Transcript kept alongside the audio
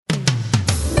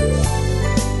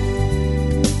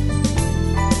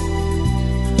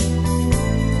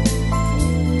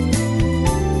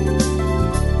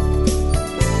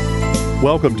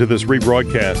Welcome to this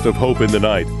rebroadcast of Hope in the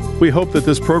Night. We hope that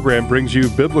this program brings you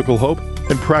biblical hope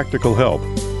and practical help.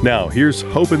 Now, here's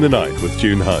Hope in the Night with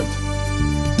June Hunt.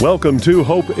 Welcome to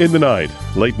Hope in the Night,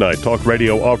 late night talk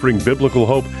radio offering biblical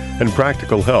hope and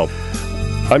practical help.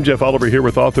 I'm Jeff Oliver here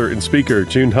with author and speaker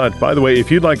June Hunt. By the way, if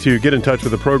you'd like to get in touch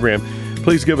with the program,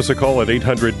 please give us a call at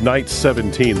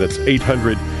 800-NIGHT-17. That's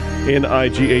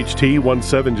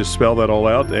 800-NIGHT-17. Just spell that all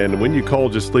out. And when you call,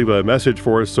 just leave a message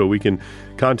for us so we can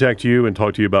contact you and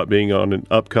talk to you about being on an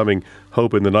upcoming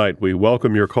Hope in the Night. We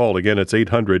welcome your call. Again, it's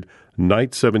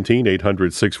 800-NIGHT-17,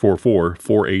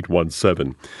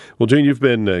 800-644-4817. Well, June, you've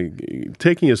been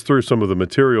taking us through some of the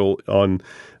material on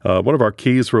one of our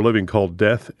keys for a living called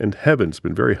Death and Heaven. It's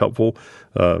been very helpful,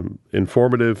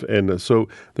 informative, and so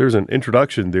there's an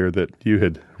introduction there that you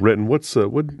had written. What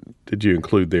did you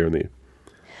include there in the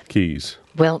keys?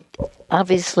 Well,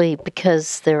 obviously,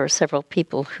 because there are several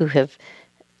people who have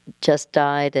just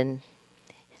died, and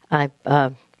I'm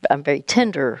very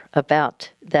tender about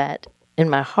that in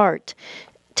my heart,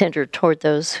 tender toward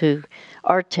those who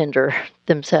are tender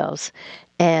themselves.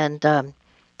 And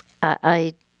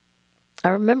I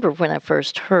remember when I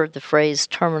first heard the phrase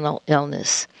terminal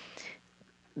illness,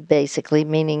 basically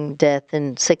meaning death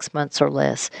in 6 months or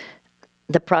less.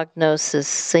 The prognosis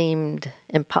seemed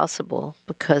impossible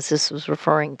because this was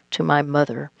referring to my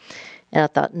mother. And I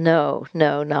thought, no,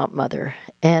 not mother.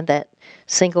 And that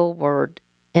single word,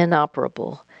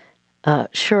 inoperable,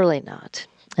 surely not.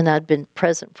 And I'd been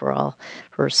present for all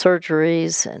her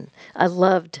surgeries, and I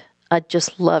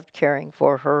just loved caring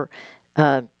for her.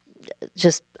 I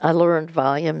learned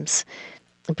volumes,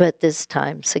 but this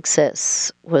time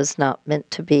success was not meant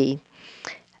to be.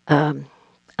 I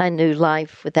knew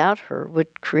life without her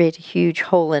would create a huge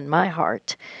hole in my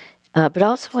heart, but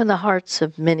also in the hearts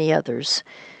of many others.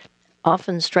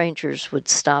 Often strangers would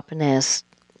stop and ask,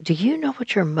 "Do you know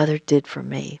what your mother did for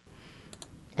me?"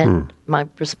 And my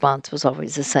response was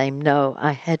always the same: no,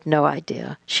 I had no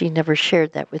idea. She never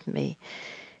shared that with me.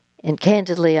 And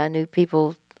candidly, I knew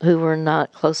people who were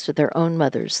not close to their own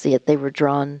mothers, yet they were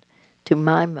drawn to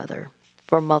my mother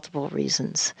for multiple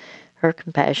reasons. Her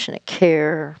compassionate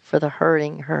care for the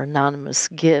hurting, her anonymous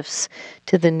gifts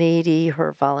to the needy,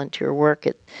 her volunteer work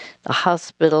at the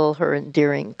hospital, her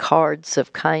endearing cards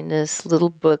of kindness,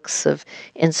 little books of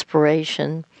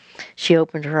inspiration. She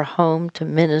opened her home to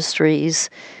ministries,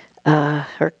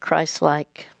 her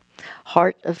Christ-like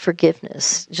heart of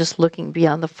forgiveness, just looking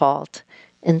beyond the fault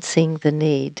and seeing the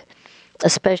need,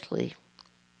 especially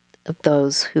of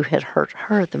those who had hurt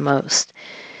her the most.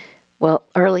 Well,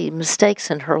 early mistakes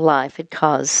in her life had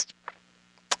caused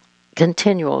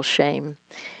continual shame.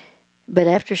 But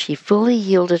after she fully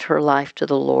yielded her life to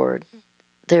the Lord,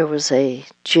 there was a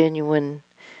genuine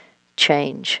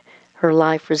change. Her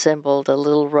life resembled a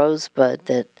little rosebud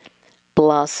that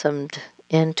blossomed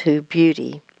into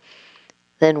beauty.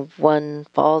 Then one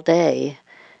fall day,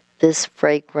 this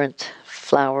fragrant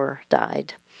flower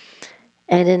died.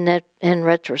 And in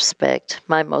retrospect,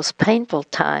 my most painful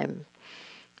time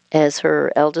as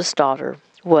her eldest daughter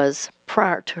was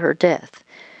prior to her death,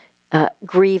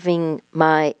 grieving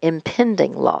my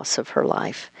impending loss of her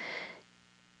life.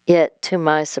 Yet, to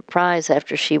my surprise,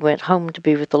 after she went home to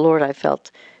be with the Lord, I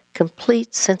felt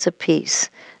complete sense of peace.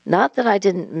 Not that I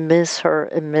didn't miss her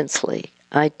immensely.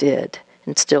 I did,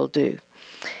 and still do.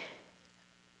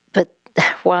 But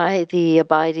why the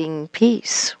abiding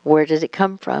peace? Where did it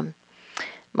come from?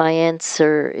 My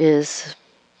answer is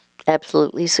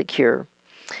absolutely secure.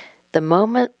 The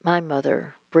moment my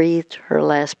mother breathed her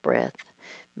last breath,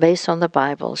 based on the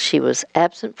Bible, she was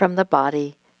absent from the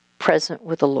body, present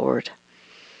with the Lord.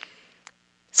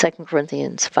 2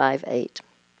 Corinthians 5:8.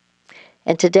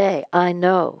 And today I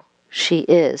know she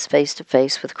is face to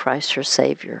face with Christ her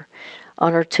Savior.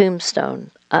 On her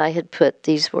tombstone, I had put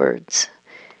these words: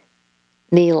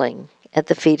 kneeling at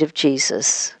the feet of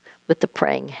Jesus with the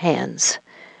praying hands.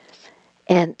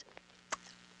 And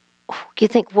you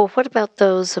think, well, what about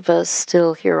those of us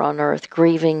still here on earth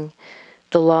grieving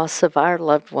the loss of our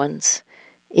loved ones,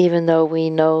 even though we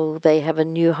know they have a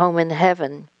new home in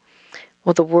heaven?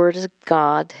 Well, the Word of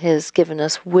God has given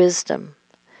us wisdom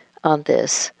on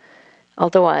this.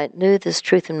 Although I knew this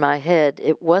truth in my head,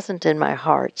 it wasn't in my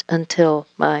heart until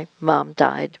my mom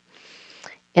died.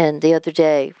 And the other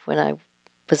day, when I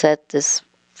was at this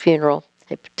funeral,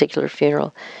 a particular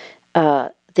funeral,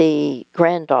 the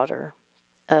granddaughter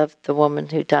of the woman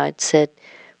who died said,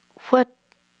 "What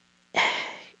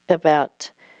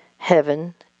about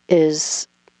heaven is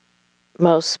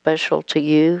most special to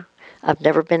you?" I've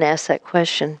never been asked that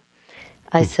question.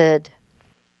 I said,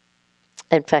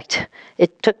 in fact,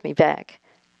 it took me back.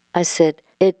 I said,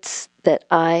 "It's that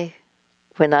I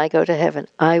when I go to heaven,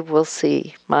 I will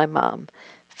see my mom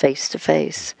face to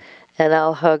face, and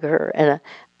I'll hug her. And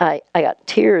I got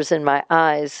tears in my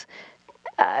eyes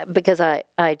because I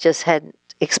just hadn't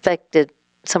expected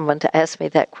someone to ask me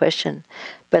that question.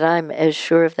 But I'm as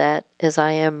sure of that as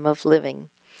I am of living.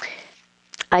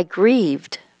 I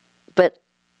grieved, but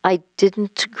I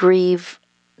didn't grieve.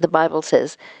 The Bible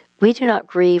says, we do not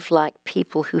grieve like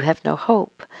people who have no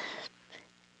hope.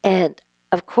 And,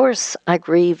 of course, I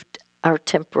grieved our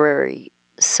temporary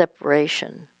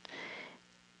separation.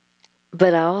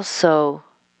 But I also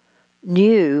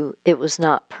knew it was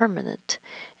not permanent.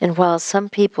 And while some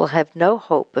people have no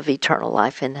hope of eternal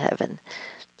life in heaven,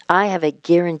 I have a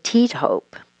guaranteed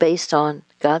hope based on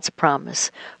God's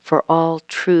promise for all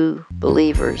true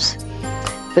believers,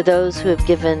 for those who have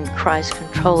given Christ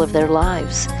control of their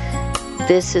lives.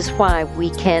 This is why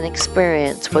we can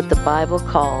experience what the Bible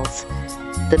calls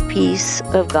the peace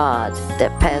of God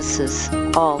that passes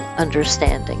all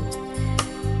understanding.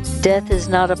 Death is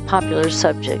not a popular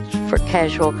subject for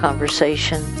casual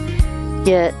conversation,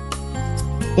 yet,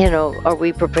 are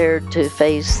we prepared to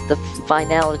face the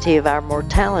finality of our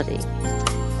mortality?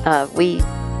 We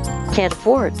can't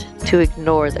afford to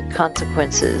ignore the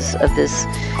consequences of this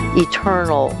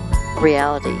eternal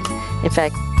reality. In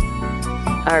fact,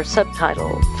 our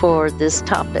subtitle for this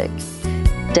topic,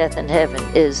 Death in Heaven,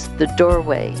 is The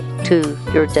Doorway to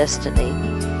Your Destiny.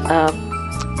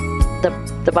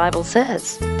 The Bible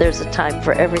says there's a time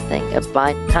for everything, a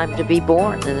time to be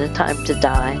born and a time to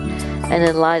die. And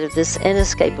in light of this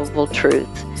inescapable truth,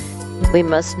 we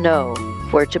must know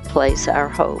where to place our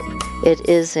hope. It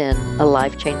is in a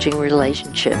life-changing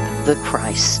relationship with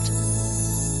Christ.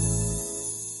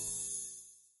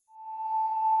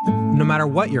 No matter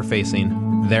what you're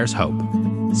facing, there's hope.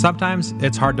 Sometimes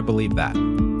it's hard to believe that.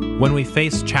 When we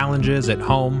face challenges at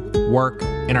home, work,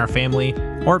 in our family,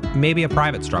 or maybe a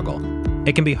private struggle,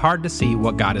 it can be hard to see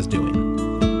what God is doing.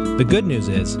 The good news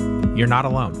is, you're not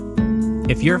alone.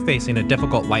 If you're facing a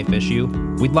difficult life issue,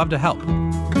 we'd love to help.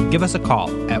 Give us a call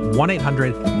at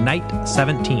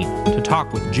 1-800-NIGHT-17 to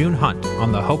talk with June Hunt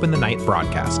on the Hope in the Night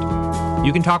broadcast.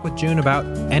 You can talk with June about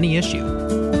any issue,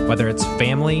 whether it's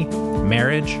family,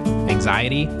 marriage,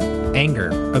 anxiety, anger,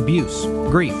 abuse,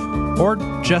 grief, or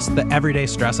just the everyday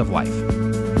stress of life.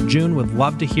 June would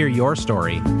love to hear your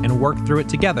story and work through it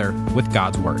together with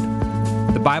God's Word.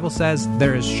 The Bible says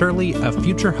there is surely a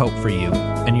future hope for you,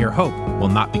 and your hope will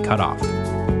not be cut off.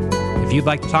 If you'd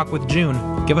like to talk with June,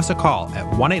 give us a call at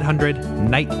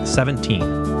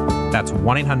 1-800-NIGHT-17. That's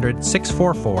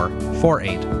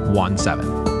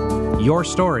 1-800-644-4817. Your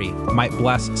story might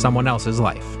bless someone else's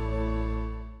life.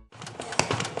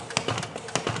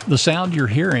 The sound you're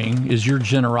hearing is your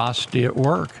generosity at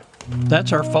work.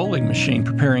 That's our folding machine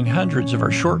preparing hundreds of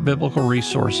our short biblical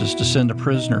resources to send to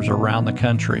prisoners around the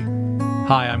country.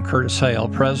 Hi, I'm Curtis Hale,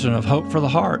 president of Hope for the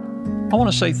Heart. I want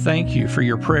to say thank you for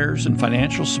your prayers and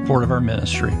financial support of our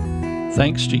ministry.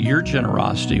 Thanks to your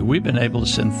generosity, we've been able to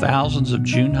send thousands of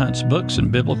June Hunt's books and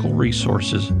biblical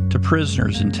resources to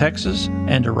prisoners in Texas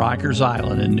and to Rikers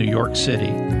Island in New York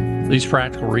City. These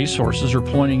practical resources are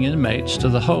pointing inmates to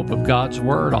the hope of God's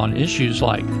Word on issues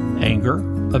like anger,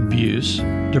 abuse,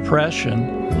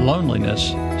 depression,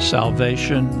 loneliness,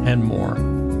 salvation, and more.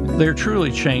 They're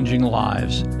truly changing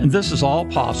lives, and this is all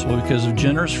possible because of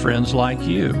generous friends like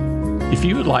you. If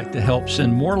you would like to help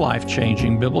send more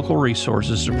life-changing biblical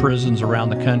resources to prisons around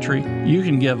the country, you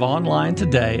can give online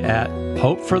today at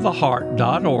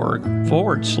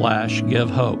hopefortheheart.org/give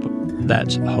hope.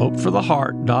 That's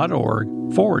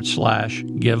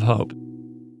hopefortheheart.org/give hope.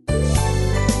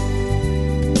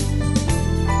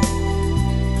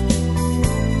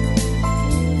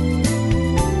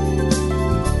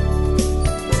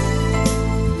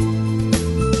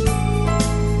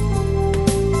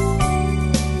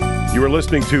 You are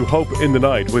listening to Hope in the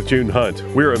Night with June Hunt.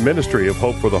 We're a ministry of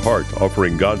Hope for the Heart,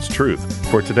 offering God's truth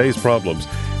for today's problems.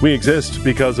 We exist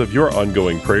because of your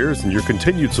ongoing prayers and your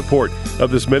continued support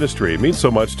of this ministry. It means so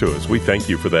much to us. We thank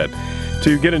you for that.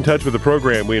 To get in touch with the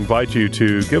program, we invite you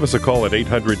to give us a call at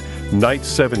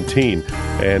 800-NIGHT-17,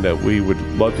 and we would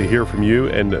love to hear from you,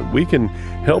 and we can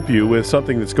help you with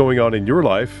something that's going on in your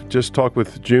life. Just talk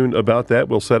with June about that.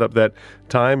 We'll set up that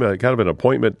time, kind of an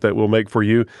appointment that we'll make for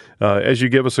you. As you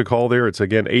give us a call there, it's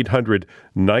again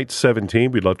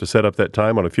 800-NIGHT-17. We'd love to set up that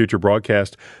time on a future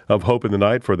broadcast of Hope in the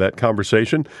Night for that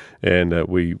conversation, and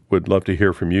we would love to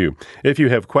hear from you. If you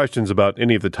have questions about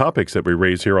any of the topics that we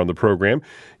raise here on the program,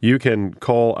 you can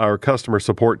call our customer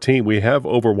support team. We have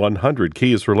over 100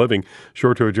 Keys for Living something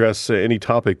sure to address any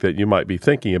topic that you might be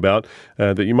thinking about,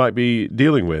 that you might be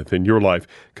dealing with in your life.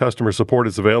 Customer support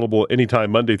is available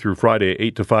anytime Monday through Friday,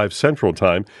 8 to 5 Central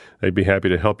Time. They'd be happy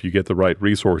to help you get the right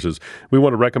resources. We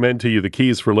want to recommend to you the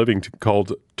Keys for Living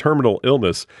called Terminal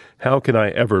Illness, How Can I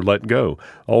Ever Let Go?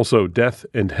 Also, Death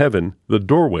and Heaven, The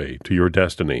Doorway to Your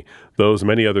Destiny. Those and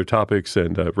many other topics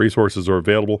and resources are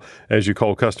available as you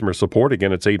call customer support.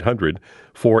 Again, it's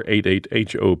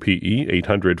 800-488-HOPE,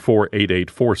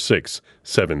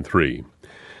 800-488-4673.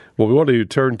 Well, we want to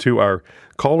turn to our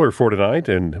caller for tonight,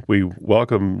 and we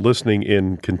welcome listening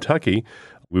in Kentucky.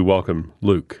 We welcome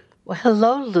Luke. Well,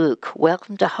 hello, Luke.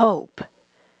 Welcome to Hope.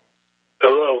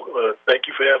 Hello. Thank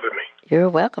you for having me. You're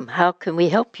welcome. How can we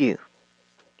help you?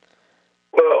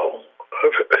 Well,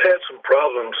 I've had some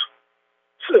problems.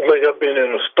 Seems like I've been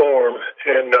in a storm,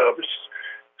 and it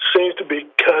seems to be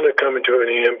kind of coming to an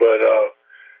end, but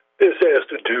this has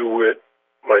to do with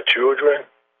my children.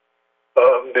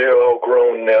 They're all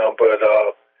grown now, but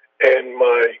and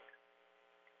my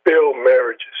failed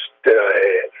marriages that I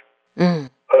had.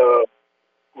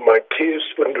 My kids,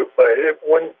 I had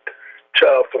one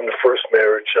child from the first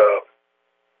marriage.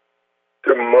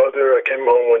 Their mother, I came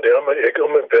home one day. I'm a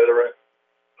veteran,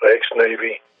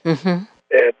 ex-Navy. Mm-hmm.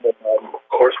 And, of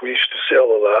course, we used to sell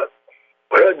a lot.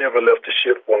 But I never left the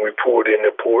ship when we pulled in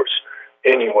the ports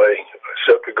anyway,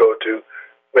 except to go to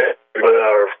one of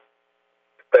our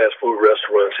fast food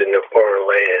restaurants in the foreign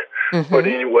land. Mm-hmm. But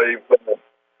anyway,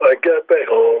 I got back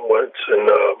home once, and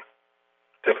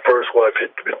the first wife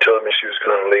had been telling me she was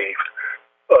going to leave.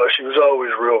 She was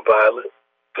always real violent,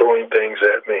 throwing things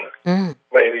at me,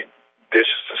 mainly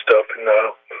dishes and stuff. And I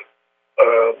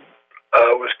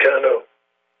was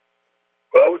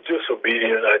I was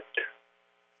disobedient. I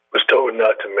was told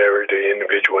not to marry the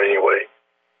individual anyway,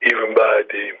 even by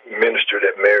the minister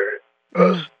that married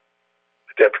us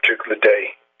that particular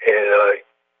day. And I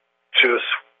just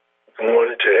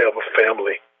wanted to have a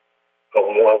family. I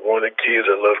wanted kids.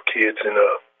 I love kids. And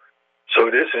so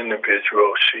this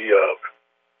individual, she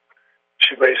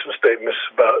made some statements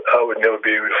about I would never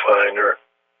be able to find her.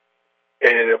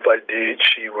 And if I did,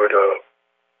 she was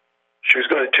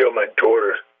going to tell my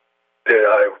daughter that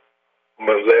I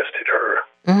molested her.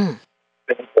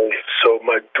 So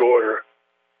my daughter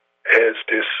has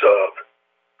this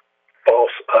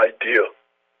false idea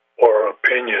or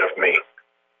opinion of me.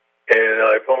 And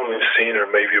I've only seen her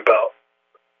maybe about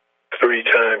 3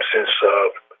 times since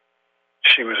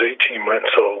she was 18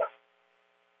 months old.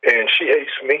 And she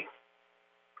hates me.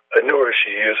 I know where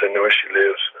she is. I know where she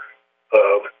lives.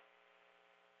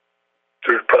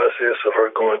 Through the process of her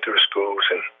going through schools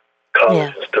and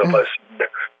college and stuff, I've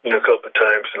seen her a couple of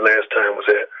times. The last time was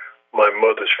at my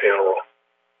mother's funeral.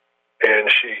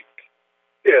 And she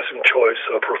had some choice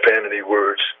of profanity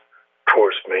words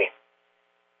towards me.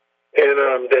 And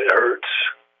that hurts.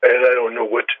 And I don't know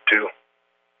what to do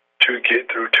to get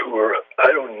through to her.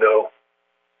 I don't know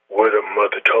what her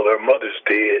mother told her. Her mother's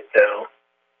dead now.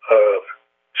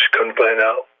 She couldn't find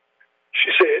out. She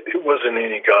said it wasn't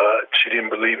any God. She didn't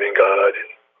believe in God, and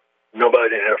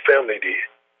nobody in her family did.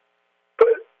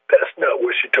 But that's not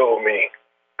what she told me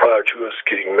prior to us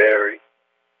getting married,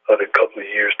 the couple of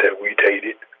years that we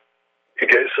dated. I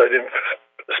guess I didn't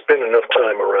spend enough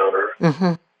time around her.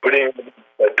 Mm-hmm. But anyway,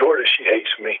 my daughter, she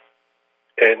hates me,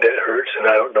 and that hurts, and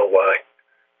I don't know why.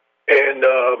 And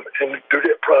through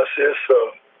that process,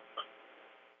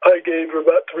 I gave her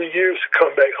about 3 years to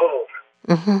come back home.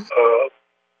 Mm-hmm.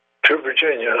 To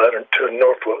Virginia, to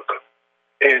Norfolk,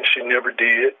 and she never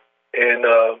did. And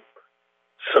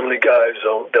some of the guys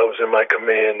that was in my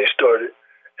command, they started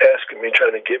asking me,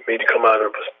 trying to get me to come out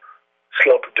of a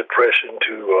slump of depression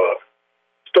to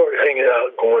start hanging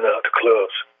out, going out to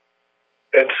clubs.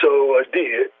 And so I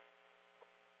did.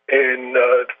 And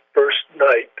the first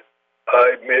night,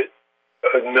 I met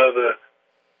another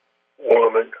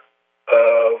woman,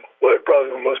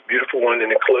 probably the most beautiful one in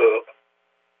the club.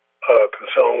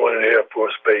 Because on one of the Air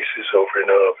Force bases over in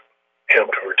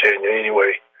Hampton, Virginia.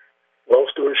 Anyway, long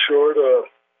story short,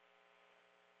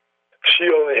 she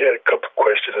only had a couple of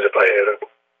questions if I had a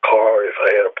car, if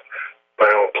I had my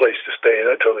own place to stay, and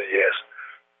I told her yes.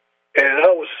 And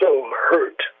I was so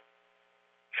hurt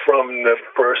from the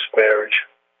first marriage,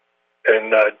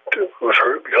 and I was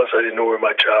hurt because I didn't know where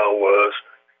my child was,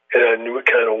 and I knew what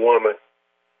kind of woman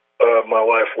my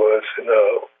wife was. And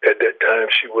at that time,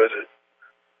 she wasn't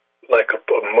like a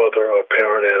mother or a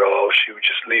parent at all. She would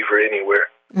just leave her anywhere.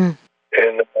 And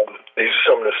these are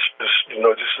some of the,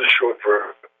 just a short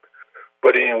verb.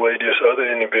 But anyway, this other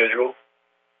individual,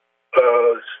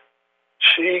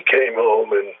 she came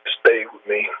home and stayed with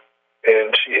me,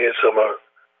 and she had some of her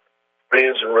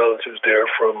friends and relatives there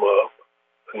from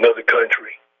another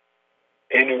country.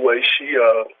 Anyway, she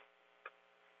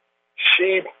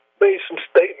made some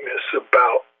statements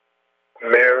about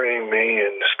marrying me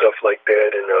and stuff like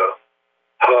that, and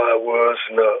how I was,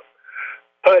 and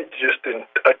I just didn't.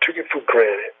 I took it for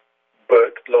granted.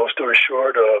 But long story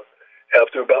short,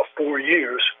 after about 4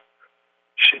 years,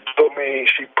 she told me,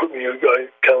 she put me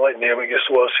kind of like Naomi against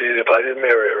the wall, said if I didn't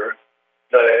marry her,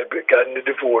 and I had gotten a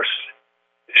divorce,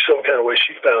 some kind of way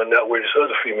she found out where this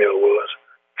other female was,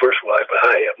 first wife.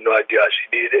 I have no idea how she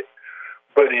did it.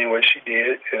 But anyway, she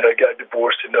did, and I got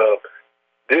divorced, and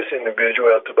this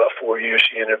individual, after about 4 years,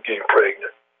 she ended up getting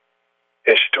pregnant.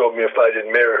 And she told me if I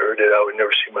didn't marry her, that I would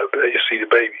never see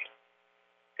the baby.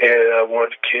 And I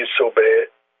wanted the kids so bad,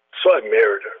 so I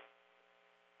married her.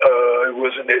 It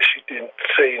wasn't that she didn't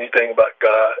say anything about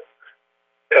God.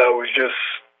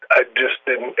 I just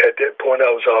didn't, at that point,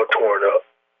 I was all torn up,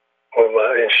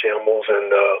 in shambles, and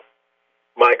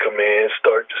my command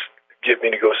started to get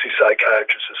me to go see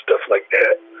psychiatrists and stuff like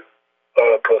that.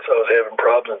 Plus, I was having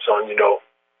problems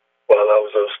while I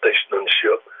was stationed on the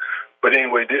ship. But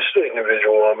anyway, this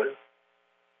individual woman,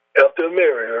 after I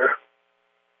married her,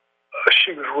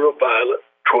 she was real violent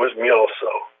towards me also.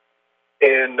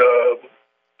 And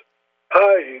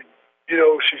I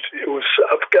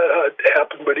forgot how it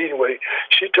happened, but anyway,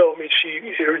 she told me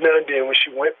every now and then when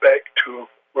she went back to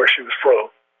where she was from,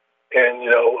 and,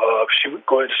 she would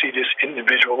go and see this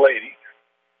individual lady,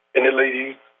 and the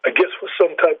lady, I guess, was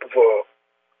some type of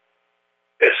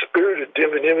a spirit of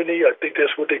divinity. I think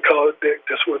that's what they call it.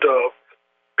 That's what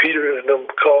Peter and them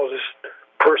calls this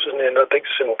person, and I think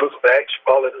it's in the book of Acts,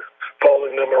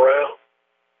 following them around.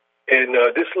 And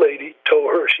this lady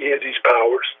told her she had these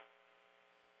powers.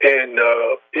 And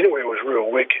anyway, it was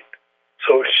real wicked.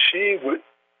 So she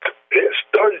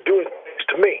started doing things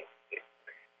to me.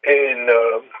 And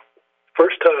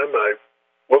first time I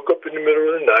woke up in the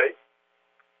middle of the night,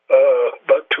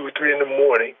 about 2 or 3 in the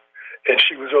morning, and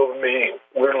she was over me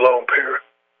with a long pair of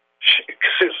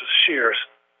shears.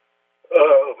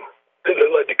 They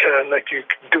look like the kind like you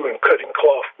doing cutting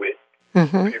cloth with.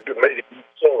 Mm-hmm. You made it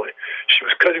sewing. She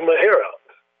was cutting my hair out.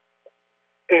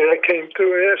 And I came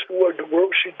through and asked her what in the world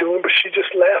was she doing, but she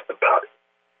just laughed about it.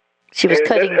 She was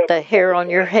cutting the hair on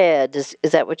your head. Is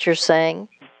that what you're saying?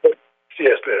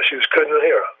 Yes, ma'am. She was cutting her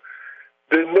hair out.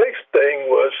 The next thing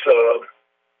was,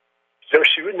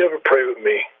 she would never pray with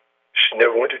me. She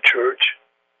never went to church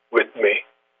with me.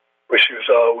 But she was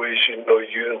always,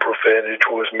 using profanity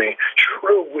towards me. She was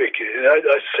real wicked. And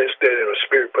I sensed that in her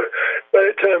spirit. But by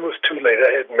that time, it was too late.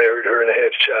 I had married her and I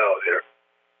had a child there.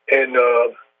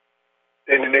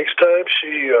 And the next time,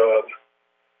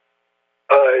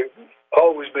 I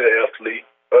always been an athlete.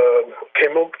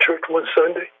 Came home from church one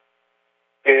Sunday.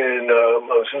 And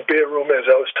I was in the bedroom as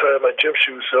I was tying my gym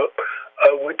shoes up.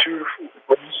 I went to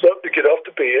raise up to get off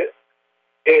the bed.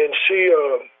 And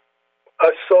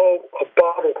I saw a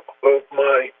bottle of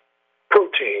my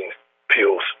protein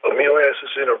pills, amino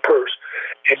acids, in her purse.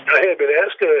 And I had been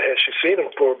asking her, had she seen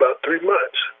them for about 3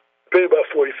 months. I paid about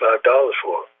 $45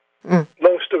 for them.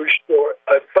 Long story short,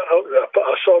 I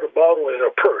saw the bottle in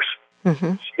her purse.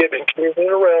 Mm-hmm. She had been carrying it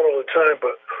around all the time,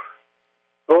 but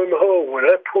lo and behold, when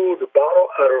I pulled the bottle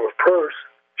out of her purse,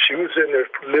 she was in the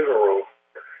living room.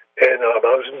 And I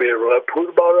was in the bedroom. I pulled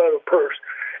the bottle out of her purse,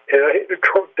 and I hit the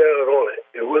trunk down on it.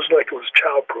 It wasn't like it was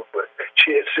childproof, but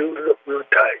she had sealed it up real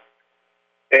tight.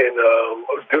 And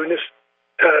during this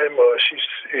time, she's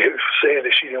saying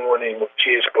that she didn't want any more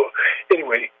kids. But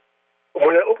anyway,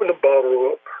 when I opened the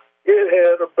bottle up, it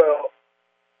had about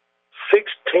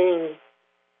 16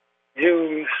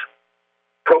 used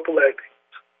prophylactic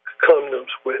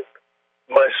condoms with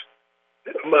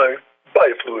my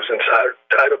body fluids inside,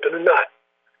 tied up in a knot.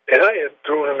 And I had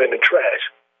thrown them in the trash.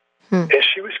 And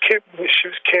she was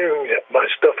carrying my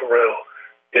stuff around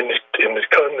in the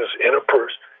condoms in her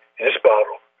purse, in this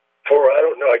bottle, for, I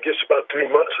don't know, I guess about 3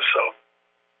 months or so.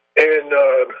 And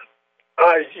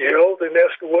I yelled and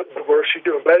asked her what in the world she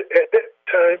doing. But at that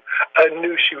time, I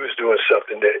knew she was doing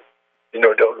something that, that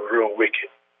was real wicked,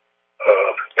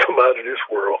 come out of this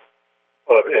world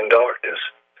in darkness.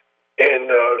 And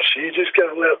she just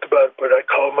kind of laughed about it, but I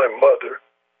called my mother.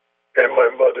 And my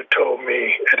mother told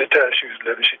me, at the time she was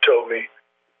living, she told me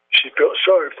she felt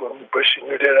sorry for me, but she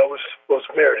knew that I was supposed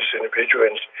to marry this individual,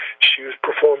 and she was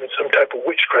performing some type of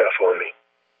witchcraft on me.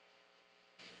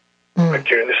 Like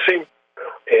during the scene.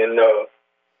 And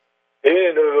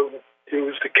it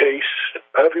was the case.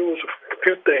 I think it was a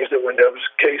few things that went down. It was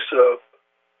the case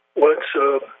once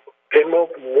came home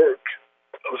from work.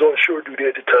 I was on shore duty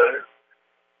at the time,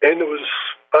 and there was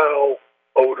foul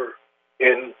odor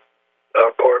in our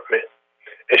apartment.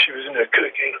 and she was in there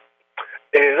cooking.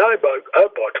 And I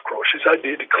bought the groceries. I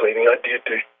did the cleaning. I did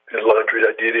the laundry.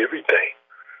 I did everything.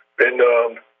 And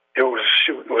it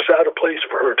was out of place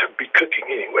for her to be cooking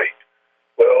anyway.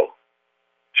 Well,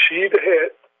 she either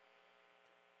had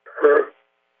her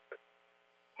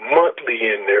monthly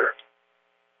in there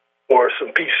or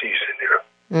some feces in there.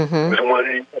 Mm-hmm. It was one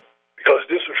of these, because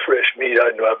this was fresh meat.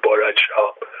 I knew I bought it at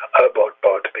shop. I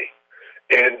bought to me.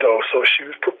 And so she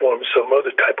was performing some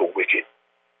other type of wicked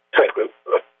type of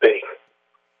thing.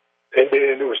 And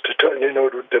then it was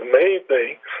the main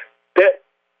thing that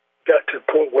got to the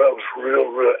point where I was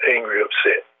real angry,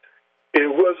 upset. It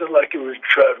wasn't like it was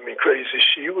driving me crazy.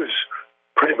 She was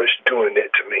pretty much doing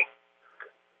that to me.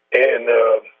 And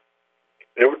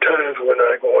there were times when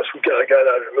once I got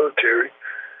out of the military,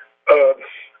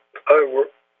 I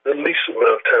worked the least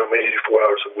amount of time, 84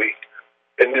 hours a week.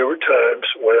 And there were times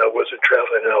when I wasn't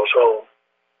traveling and I was home,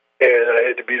 and I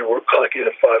had to be to work clock in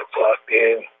at 5 o'clock.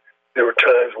 And there were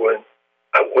times when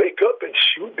I wake up and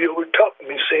she would be over top of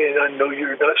me saying, "I know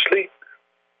you're not asleep.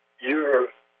 You're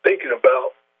thinking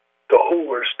about the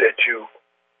whores that you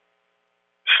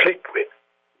sleep with,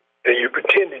 and you're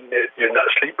pretending that you're not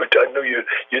asleep, but I know you're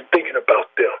thinking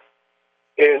about them."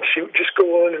 And she would just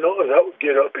go on, and I would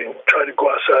get up and try to go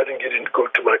outside and go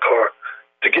to my car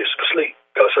to get some sleep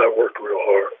because I worked real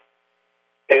hard.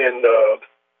 And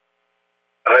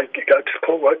I got to the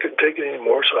point where I couldn't take it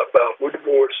anymore, so I filed for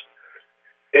divorce.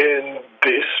 And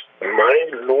this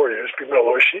lawyer,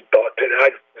 she thought that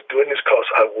I was doing this because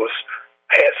I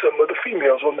had some other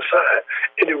females on the side.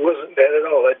 And it wasn't that at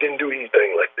all. I didn't do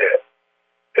anything like that.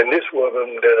 And this was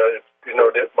them that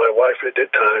my wife at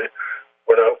that time,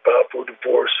 when I filed for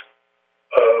divorce,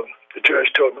 the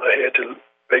judge told me I had to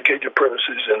vacate the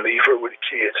premises and leave her with the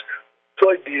kids.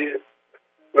 So I did.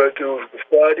 But it was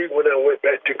Friday when I went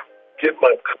back to get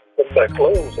my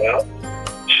clothes out.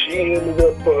 She ended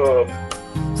up,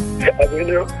 I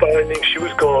ended up finding, she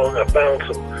was gone. I found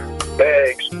some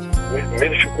bags with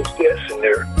miniature cassettes in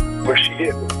there where she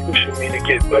had been pushing me to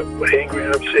get angry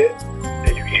and upset.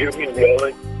 And you hear me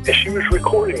yelling. And she was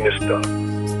recording this stuff.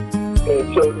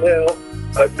 And so now,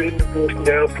 I've been divorced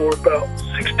now for about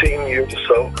 16 years or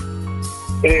so.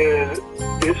 And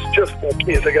it's just my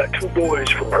kids. I got 2 boys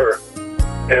from her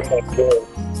and my son.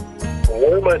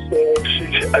 One of my sons,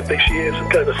 I think she had some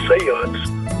kind of seance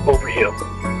over him.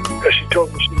 Because she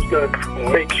told me she was going to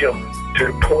make him to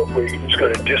the point where he was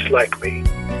going to dislike me.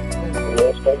 And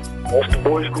once the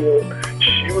boys grew up,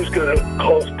 she was going to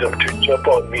cause them to jump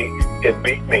on me and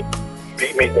beat me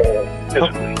down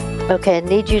physically. Okay, I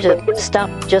need you to stop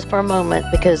just for a moment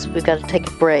because we've got to take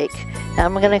a break. Now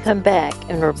I'm going to come back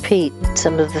and repeat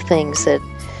some of the things that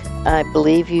I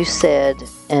believe you said,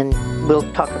 and we'll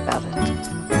talk about it.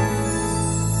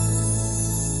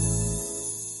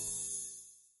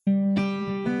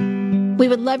 We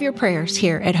would love your prayers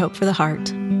here at Hope for the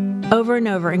Heart. Over and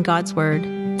over in God's Word,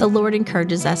 the Lord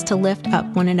encourages us to lift up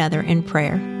one another in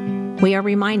prayer. We are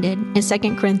reminded in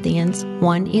 2 Corinthians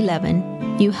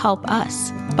 1:11, you help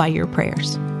us by your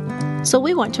prayers. So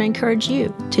we want to encourage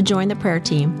you to join the prayer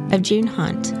team of June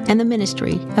Hunt and the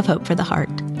ministry of Hope for the Heart.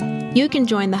 You can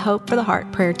join the Hope for the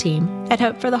Heart prayer team at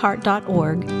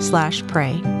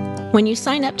hopefortheheart.org/pray. When you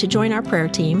sign up to join our prayer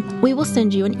team, we will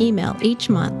send you an email each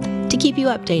month to keep you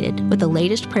updated with the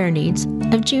latest prayer needs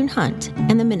of June Hunt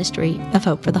and the ministry of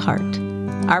Hope for the Heart.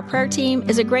 Our prayer team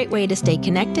is a great way to stay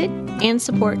connected and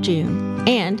support June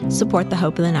and support the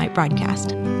Hope in the Night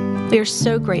broadcast. We are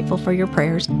so grateful for your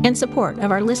prayers and support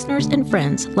of our listeners and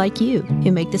friends like you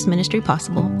who make this ministry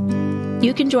possible.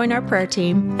 You can join our prayer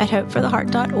team at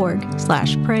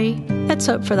hopefortheheart.org/pray. That's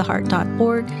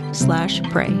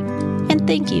hopefortheheart.org/pray. And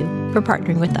thank you for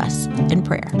partnering with us in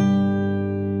prayer.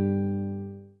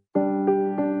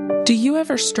 Do you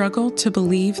ever struggle to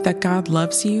believe that God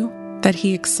loves you, that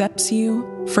He accepts you,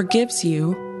 forgives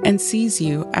you, and sees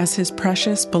you as His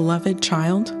precious, beloved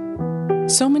child?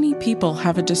 So many people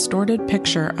have a distorted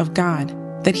picture of God,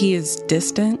 that He is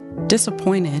distant,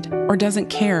 disappointed, or doesn't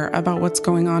care about what's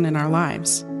going on in our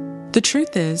lives. The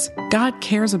truth is, God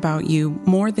cares about you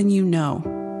more than you know.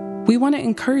 We want to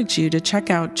encourage you to check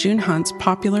out June Hunt's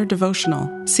popular devotional,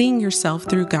 Seeing Yourself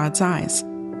Through God's Eyes.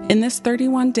 In this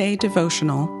 31-day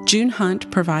devotional, June Hunt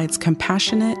provides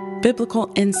compassionate,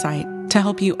 biblical insight to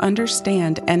help you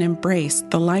understand and embrace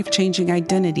the life-changing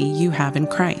identity you have in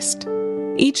Christ.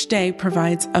 Each day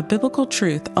provides a biblical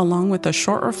truth along with a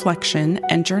short reflection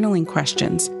and journaling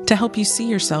questions to help you see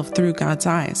yourself through God's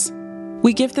eyes.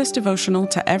 We give this devotional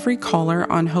to every caller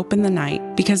on Hope in the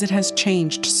Night because it has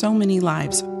changed so many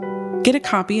lives. Get a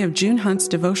copy of June Hunt's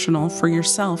devotional for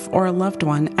yourself or a loved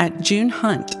one at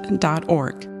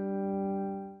junehunt.org.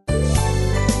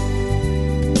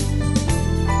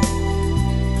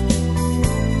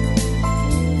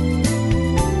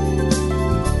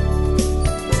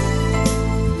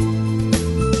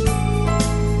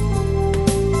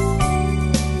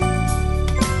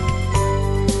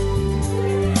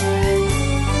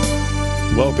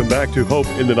 Welcome back to Hope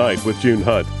in the Night with June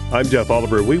Hunt. I'm Jeff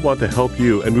Oliver. We want to help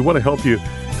you, and we want to help you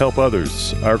help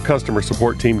others. Our customer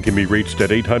support team can be reached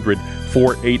at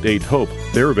 800-488-HOPE.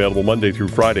 They're available Monday through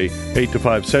Friday, 8 to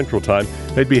 5 Central Time.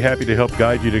 They'd be happy to help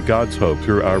guide you to God's hope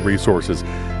through our resources.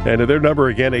 And their number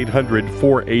again,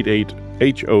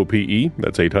 800-488-HOPE.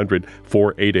 That's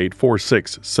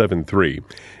 800-488-4673.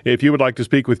 If you would like to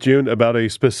speak with June about a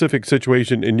specific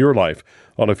situation in your life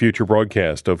on a future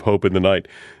broadcast of Hope in the Night,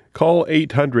 call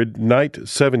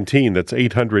 800-NIGHT-17. That's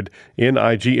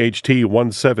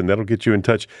 800-NIGHT-17. That'll get you in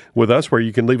touch with us, where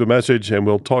you can leave a message, and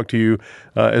we'll talk to you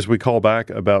as we call back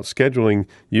about scheduling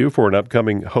you for an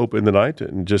upcoming Hope in the Night.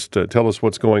 And just tell us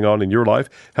what's going on in your life,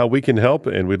 how we can help,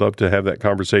 and we'd love to have that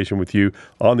conversation with you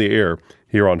on the air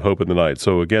here on Hope in the Night.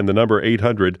 So again, the number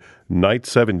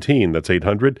 800-NIGHT-17. That's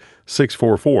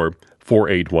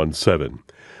 800-644-4817.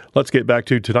 Let's get back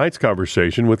to tonight's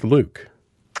conversation with Luke.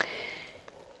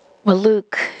 Well,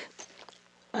 Luke,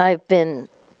 I've been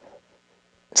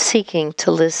seeking to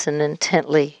listen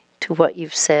intently to what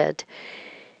you've said.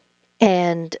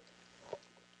 And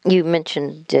you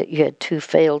mentioned that you had 2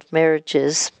 failed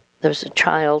marriages. There was a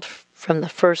child from the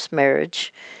first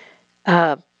marriage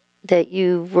that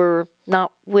you were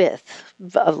not with,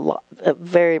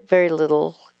 very, very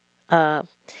little. And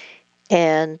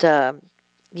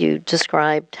you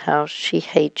described how she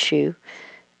hates you.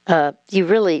 You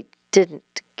really didn't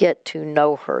get to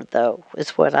know her, though,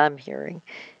 is what I'm hearing.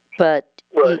 But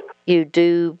right. you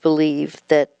do believe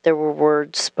that there were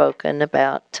words spoken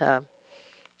about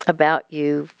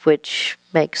you, which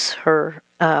makes her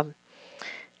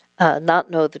not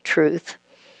know the truth.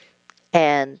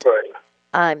 And right.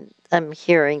 I'm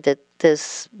hearing that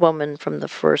this woman from the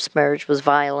first marriage was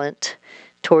violent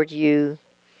toward you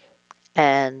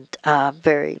and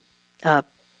very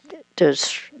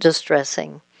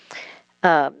distressing.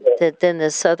 That then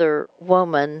this other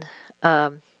woman,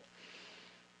 when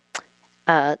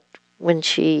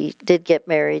she did get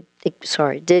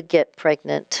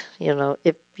pregnant,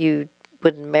 if you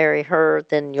wouldn't marry her,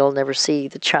 then you'll never see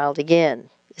the child again.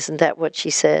 Isn't that what she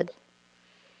said?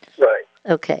 Right.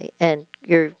 Okay, and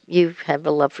you have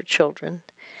a love for children,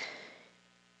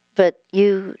 but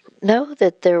you know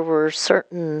that there were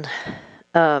certain,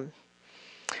 I'm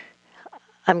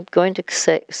going to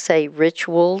say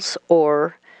rituals,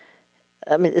 or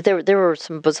there were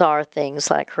some bizarre things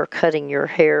like her cutting your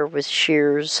hair with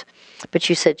shears, but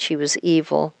you said she was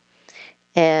evil,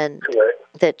 and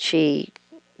that you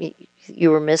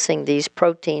were missing these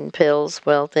protein pills.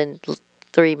 Well, then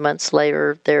 3 months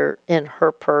later, they're in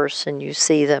her purse and you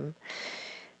see them.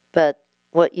 But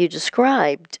what you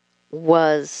described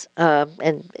was,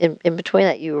 and in between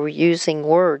that, you were using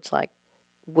words like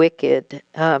wicked,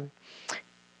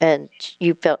 and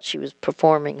you felt she was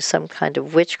performing some kind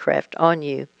of witchcraft on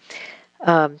you.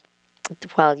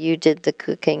 While you did the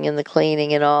cooking and the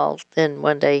cleaning and all, then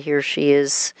one day here she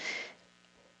is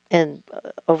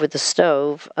over the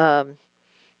stove,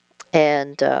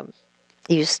 and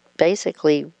you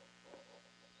basically,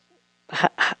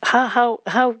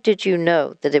 how did you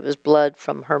know that it was blood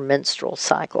from her menstrual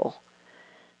cycle?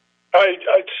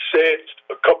 I'd said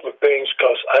a couple of things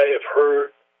because I have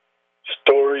heard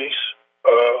stories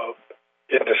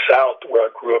in the South where I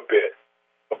grew up at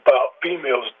about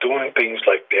females doing things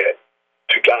like that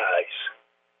to guys.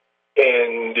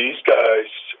 And these guys,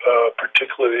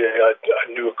 particularly, I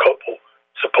knew a couple,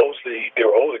 supposedly they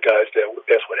were older guys,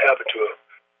 that's what happened to them.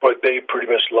 But they pretty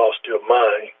much lost their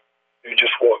mind. They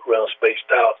just walk around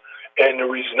spaced out. And the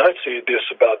reason I say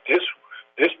this about this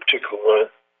particular one,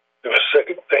 the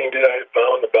second thing that I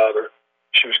found about her,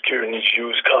 she was carrying these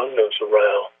used condoms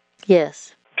around.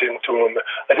 Yes.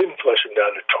 I didn't flush them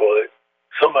down the toilet.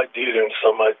 Some I did, and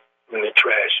some I in the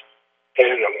trash.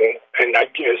 And I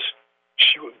guess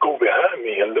she would go behind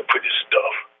me and look for this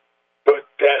stuff. But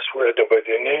that's what I did. But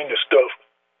then the stuff,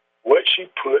 what she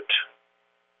put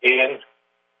in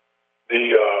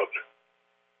the,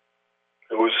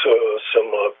 it was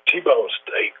some T-bone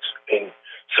steaks, and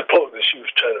supposedly she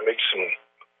was trying to make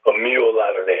a meal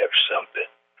out of that or something.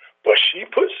 But she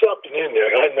put something in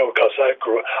there. I know because I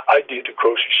did the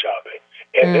grocery shopping.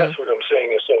 And that's what I'm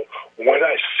saying. And so when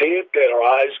I said that, her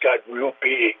eyes got real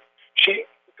big. I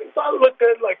looked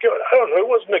at it like, I don't know, it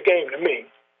wasn't a game to me.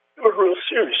 It was real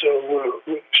serious and real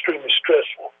extremely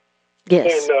stressful. Yes.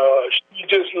 And she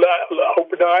just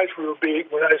opened her eyes real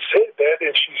big when I said that,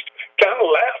 and she kind of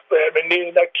laughed at me,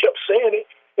 and then I kept saying it,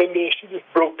 and then she just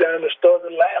broke down and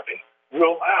started laughing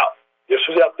real loud. This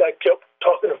was after I kept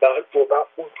talking about it for about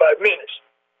 4 or 5 minutes.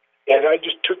 And I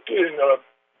just took it and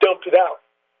dumped it out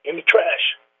in the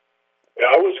trash.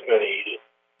 I wasn't going to eat it.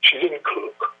 She didn't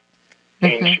cook.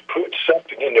 And she put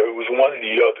something it was one or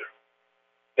the other.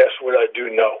 That's what I do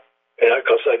know. And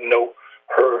because I know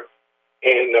her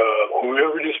and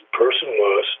whoever this person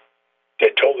was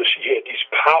that told her she had these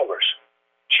powers.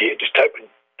 She had this type of,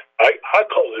 I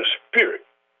call it a spirit.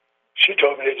 She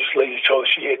told me that this lady told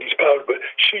her she had these powers, but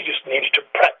she just needed to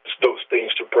practice those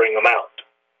things to bring them out.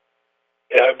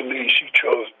 And I believe she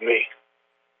chose me.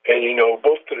 And,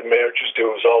 both of the marriages, there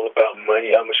was all about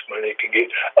money, how much money they could get.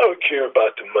 I don't care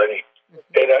about the money.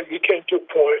 And it came to a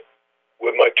point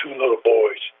with my two little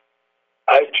boys,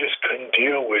 I just couldn't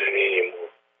deal with it anymore.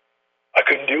 I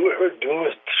couldn't deal with her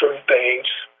doing certain things.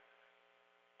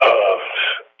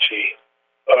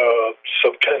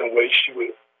 Some kind of way she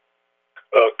would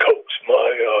coax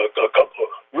a couple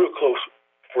of real close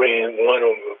friends. One of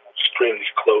them was extremely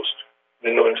close.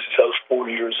 Been knowing him since I was 4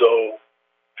 years old.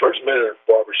 First met her at a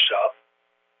barber shop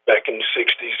back in the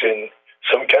 60s, and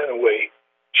some kind of way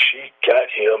she got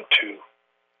him to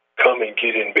come and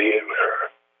get in bed with her.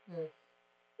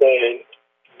 And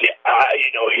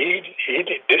he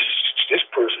did this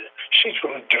person. She's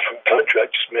from a different country. I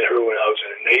just met her when I was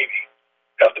in the Navy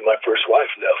after my first wife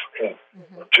left, and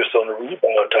just on a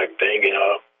rebound type thing. And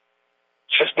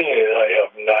since then, I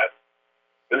have not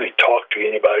really talked to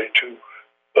anybody, to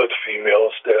other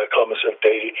females that I call myself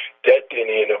dating. That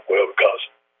didn't end up well because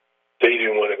they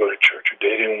didn't want to go to church, or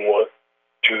they didn't want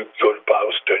to go to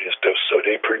Bible study and stuff, so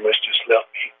they pretty much just left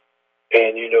me.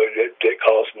 And, that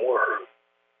caused more hurt.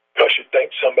 Because you think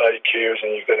somebody cares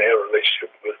and you're going to have a relationship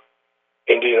with them.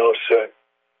 And then all of a sudden,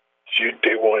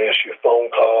 they won't answer your phone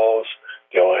calls,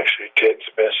 they don't answer your text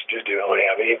messages, they don't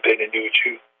have anything to do with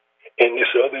you. And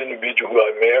this other individual who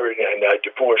I married and I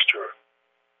divorced her,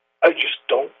 I just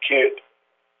don't get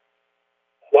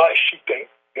why she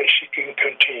thinks that she can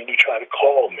continue to try to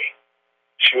call me.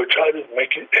 She would try to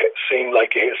make it seem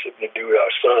like it has something to do with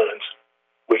our sons,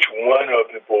 which one of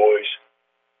the boys,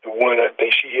 the one I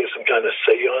think she has some kind of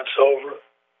seance over,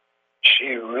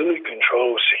 she really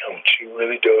controls him. She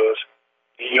really does.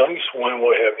 The youngest one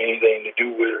won't have anything to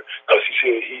do with her because he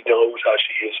said he knows how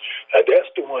she is. Now, that's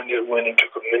the one that went and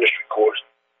took a ministry course.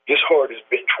 His heart is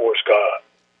bent towards God.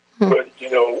 But,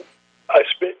 I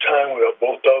spent time with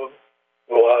both of them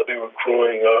while they were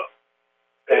growing up.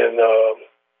 And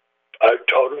I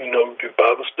taught them, do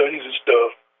Bible studies and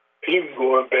stuff. Even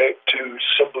going back to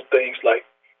simple things like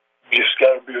you just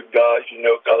got to be a God,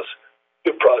 because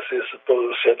the process of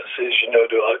photosynthesis,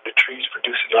 the trees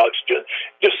producing oxygen,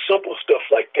 just simple stuff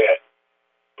like that.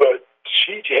 But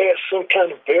she has some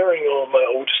kind of bearing on my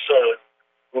oldest son,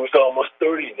 who's almost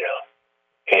 30 now.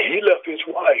 And he left his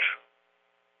wife.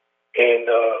 And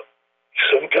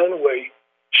some kind of way,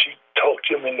 she talked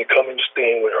him into coming to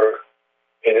stand with her.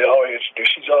 And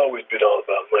she's always been all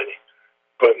about money.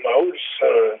 But my oldest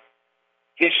son,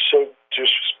 he's so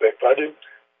disrespectful.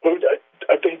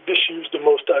 I think this year's the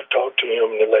most I've talked to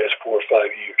him in the last 4 or 5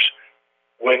 years.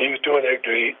 When he was doing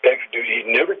active duty,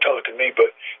 he never talked to me,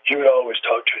 but he would always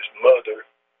talk to his mother.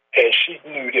 And she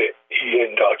knew that he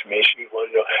hadn't talked to me. She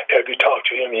wanted to know, have you talked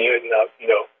to him? He had not,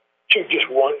 She just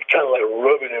wanted kind of like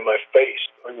rubbing in my face,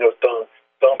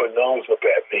 thumb her nose up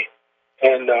at me.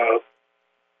 And,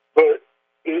 but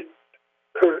it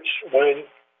hurts when,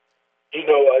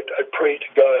 I prayed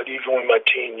to God even in my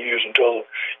teen years and told him,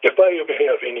 if I ever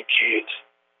have any kids,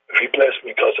 if he blessed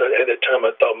me, because at that time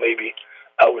I thought maybe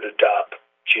I would adopt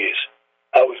kids.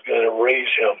 I was going to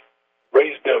raise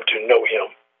them to know him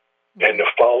and to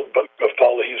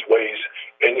follow his ways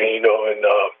and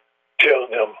tell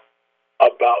them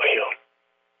about him.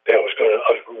 That was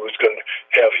going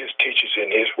to have his teachings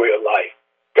in his way of life,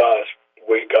 God's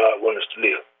way God wants us to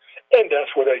live. And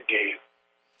that's what I did.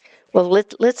 Well,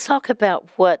 let's talk about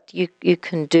what you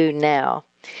can do now,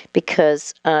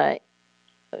 because I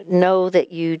know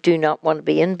that you do not want to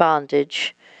be in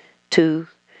bondage to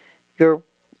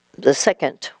the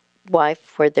second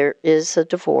wife where there is a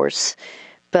divorce,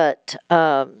 but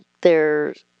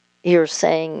you're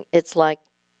saying it's like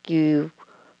you,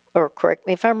 or correct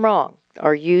me if I'm wrong,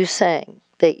 are you saying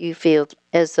that you feel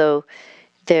as though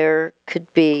there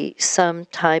could be some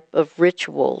type of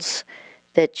rituals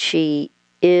that she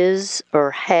is or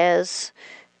has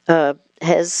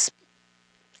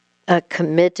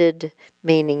committed,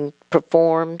 meaning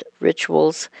performed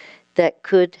rituals that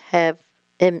could have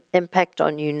impact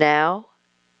on you now?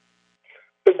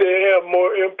 But they have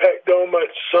more impact on my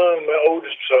son, my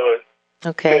oldest son.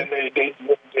 Okay. And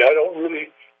I don't really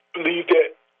believe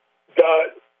that God,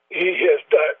 it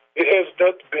has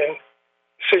not been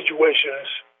situations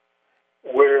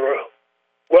where,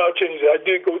 well, I'll tell you, I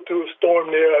did go through a storm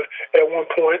there. At one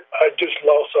point, I just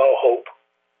lost all hope.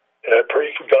 And I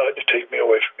prayed for God to take me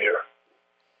away from here.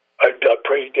 I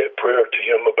prayed that prayer to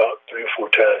him about 3 or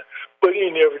 4 times, but he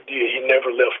never did. He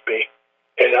never left me.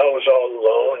 And I was all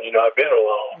alone. I've been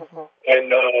alone. Mm-hmm.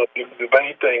 And the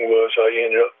main thing was I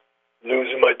ended up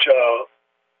losing my job,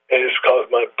 and it's because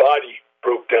my body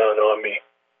broke down on me.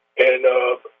 And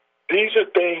these are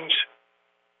things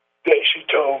that she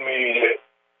told me that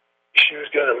she was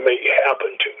going to make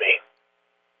happen to me.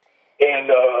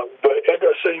 And but at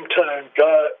the same time,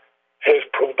 God has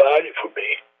provided for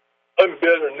me. I'm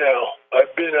better now.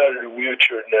 I've been out of the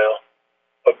wheelchair now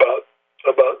about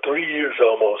 3 years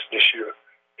almost this year,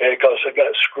 and because I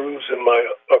got screws in my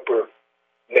upper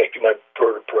neck, my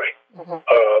vertebrae,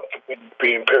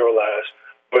 being paralyzed.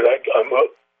 But I'm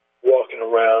up, walking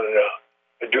around, and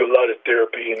I do a lot of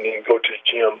therapy, and then go to the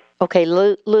gym. Okay,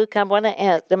 Luke, I'm going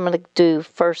to do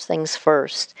first things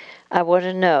first. I want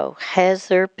to know, has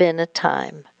there been a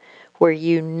time where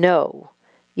you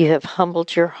have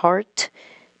humbled your heart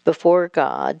before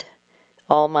God,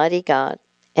 Almighty God,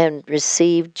 and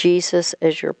received Jesus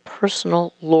as your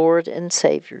personal Lord and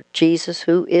Savior? Jesus,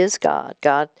 who is God,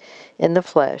 God in the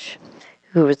flesh,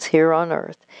 who is here on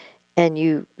earth, and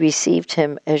you received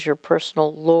him as your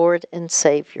personal Lord and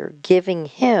Savior, giving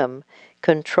him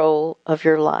control of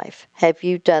your life. Have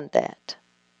you done that?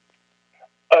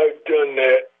 I've done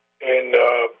that, and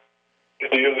the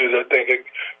deal is, I don't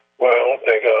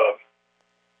think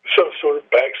some sort of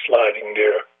backsliding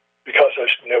there, because I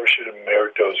never should have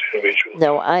married those individuals.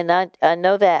 No, I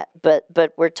know that,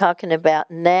 but we're talking about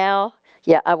now.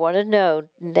 Yeah, I want to know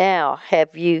now.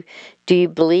 Do you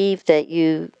believe that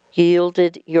you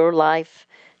yielded your life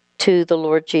to the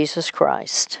Lord Jesus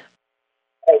Christ?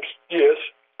 Yes,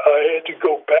 I had to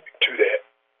go back to that.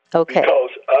 Okay.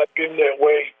 Because I've been that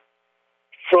way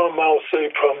from about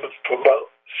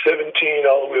 17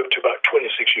 all the way up to about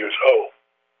 26 years old.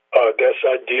 I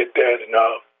did that, and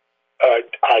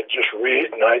I just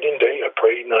read night and day. I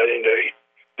prayed night and day.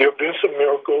 There have been some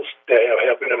miracles that have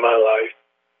happened in my life,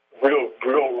 real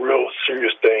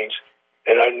serious things,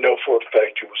 and I know for a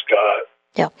fact it was God.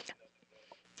 Yeah.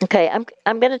 Okay, I'm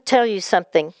going to tell you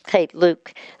something. Hey,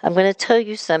 Luke, I'm going to tell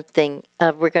you something.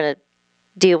 We're going to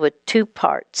deal with 2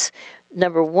 parts.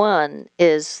 Number 1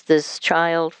 is this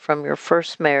child from your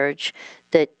first marriage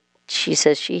that she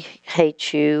says she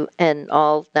hates you and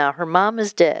all. Now, her mom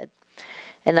is dead.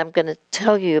 And I'm going to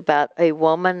tell you about a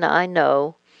woman I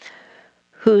know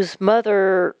whose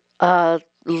mother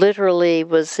literally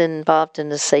was involved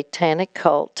in a satanic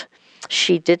cult.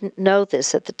 She didn't know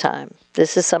this at the time.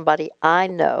 This is somebody I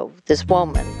know, this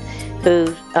woman, who,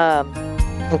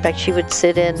 in fact, she would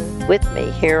sit in with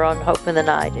me here on Hope in the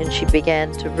Night, and she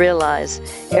began to realize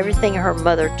everything her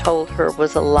mother told her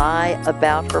was a lie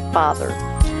about her father.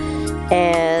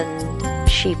 And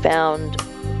she found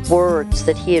words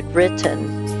that he had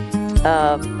written,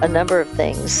 a number of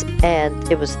things,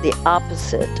 and it was the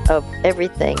opposite of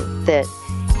everything that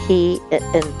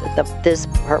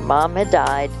her mom had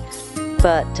died,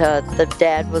 but the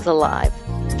dad was alive.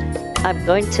 I'm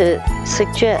going to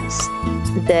suggest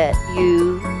that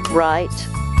you write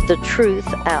the truth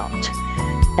out,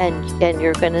 and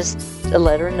you're going to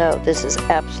let her know this is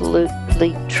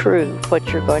absolutely true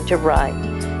what you're going to write,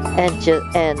 and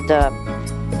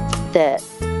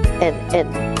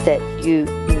that you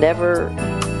never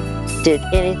did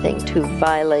anything to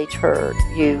violate her.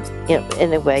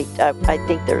 Anyway, I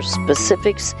think there's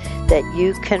specifics that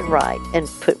you can write and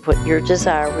put what your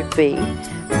desire would be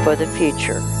for the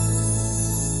future.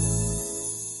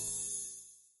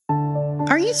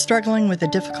 Are you struggling with a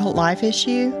difficult life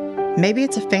issue? Maybe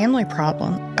it's a family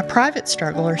problem, a private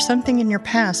struggle, or something in your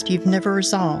past you've never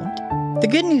resolved. The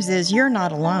good news is you're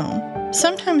not alone.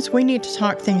 Sometimes we need to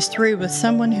talk things through with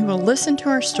someone who will listen to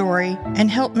our story and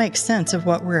help make sense of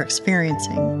what we're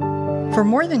experiencing. For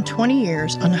more than 20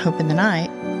 years on Hope in the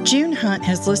Night, June Hunt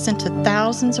has listened to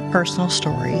thousands of personal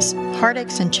stories,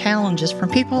 heartaches, and challenges from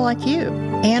people like you,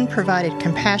 and provided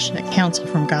compassionate counsel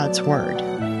from God's Word.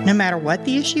 No matter what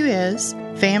the issue is,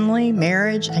 family,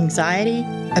 marriage, anxiety,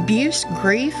 abuse,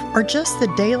 grief, or just the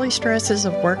daily stresses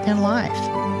of work and life,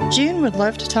 June would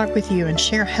love to talk with you and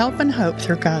share help and hope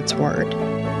through God's Word.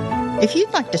 If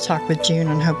you'd like to talk with June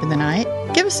on Hope in the Night,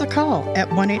 give us a call at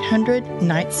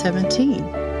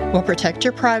 1-800-NIGHT-17. We'll protect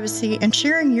your privacy, and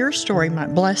sharing your story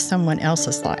might bless someone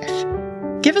else's life.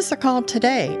 Give us a call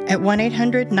today at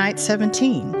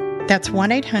 1-800-NIGHT-17. That's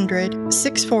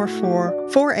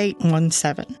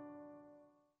 1-800-644-4817.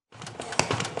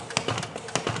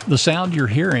 The sound you're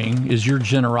hearing is your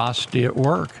generosity at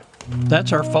work.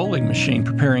 That's our folding machine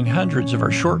preparing hundreds of our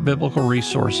short biblical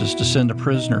resources to send to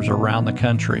prisoners around the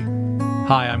country.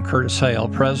 Hi, I'm Curtis Hale,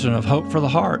 president of Hope for the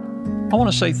Heart. I want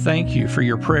to say thank you for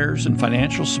your prayers and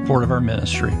financial support of our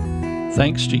ministry.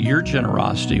 Thanks to your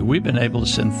generosity, we've been able to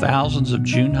send thousands of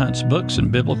June Hunt's books and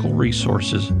biblical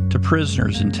resources to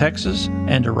prisoners in Texas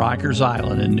and to Rikers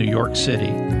Island in New York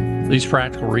City. These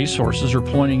practical resources are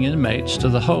pointing inmates to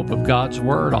the hope of God's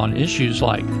Word on issues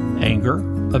like anger,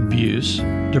 abuse,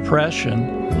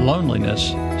 depression,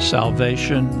 loneliness,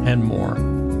 salvation, and more.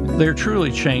 They are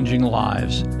truly changing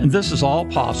lives, and this is all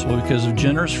possible because of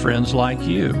generous friends like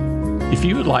you. If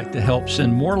you would like to help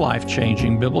send more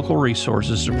life-changing biblical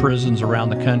resources to prisons around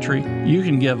the country, you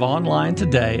can give online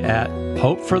today at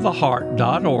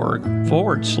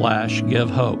hopefortheheart.org/give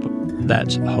hope.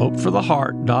 That's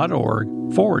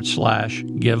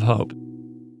hopefortheheart.org/give hope.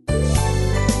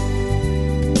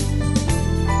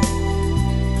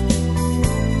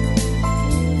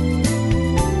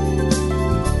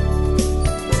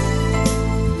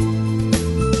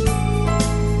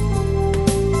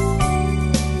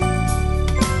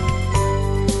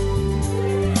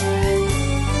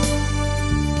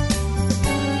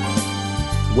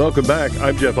 Welcome back.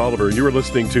 I'm Jeff Oliver. You are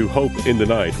listening to Hope in the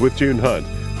Night with June Hunt.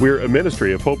 We're a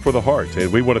ministry of Hope for the Heart,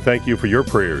 and we want to thank you for your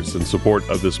prayers and support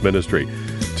of this ministry.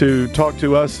 To talk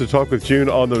to us, to talk with June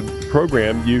on the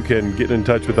program, you can get in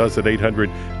touch with us at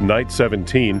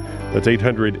 800-NIGHT-17. That's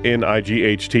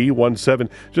 800-NIGHT-17.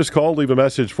 Just call, leave a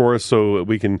message for us so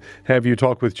we can have you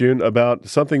talk with June about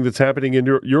something that's happening in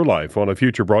your life on a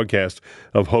future broadcast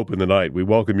of Hope in the Night. We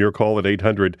welcome your call at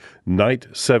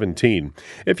 800-NIGHT-17.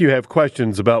 If you have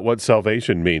questions about what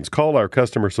salvation means, call our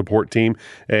customer support team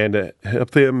and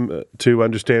help them to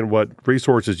understand what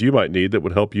resources you might need that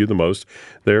would help you the most.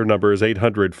 Their number is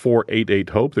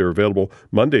 800-488-HOPE. They're available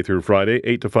Monday through Friday,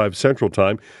 8 to 5 Central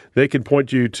Time. They can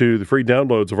point you to the free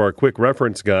downloads of our quick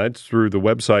reference guides through the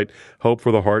website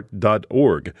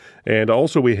hopefortheheart.org. And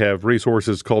also we have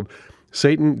resources called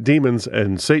Satan, Demons,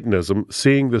 and Satanism,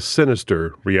 Seeing the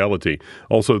Sinister Reality.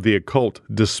 Also, The Occult,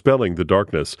 Dispelling the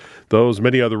Darkness. Those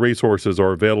many other resources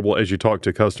are available as you talk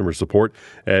to customer support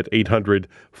at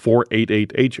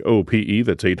 800-488-HOPE.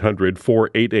 That's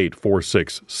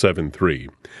 800-488-4673.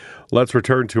 Let's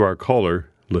return to our caller,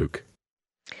 Luke.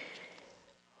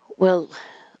 Well,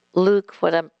 Luke,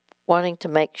 what I'm wanting to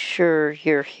make sure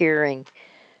you're hearing,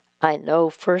 I know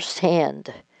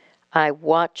firsthand. I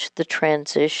watched the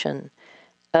transition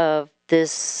of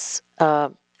this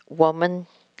woman,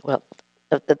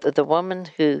 the woman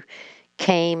who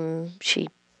she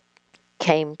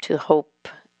came to Hope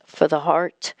for the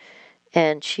Heart,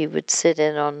 and she would sit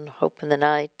in on Hope in the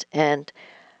Night, and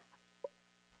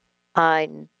I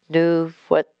knew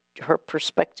what her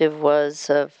perspective was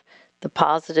of the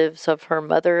positives of her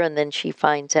mother, and then she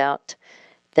finds out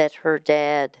that her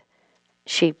dad,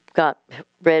 she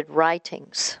read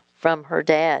writings from her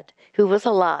dad, who was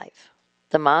alive.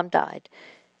 The mom died.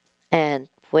 And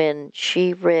when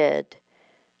she read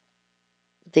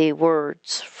the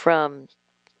words from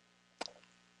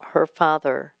her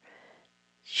father,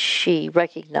 she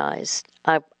recognized,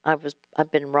 I've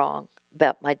been wrong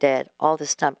about my dad all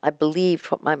this time. I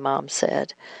believed what my mom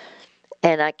said.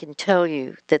 And I can tell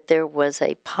you that there was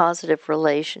a positive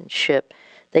relationship.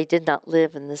 They did not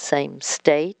live in the same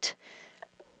state.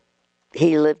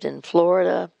 He lived in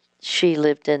Florida. She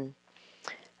lived in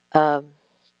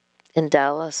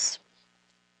Dallas,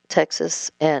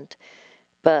 Texas,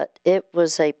 but it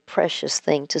was a precious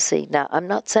thing to see. Now, I'm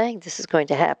not saying this is going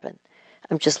to happen.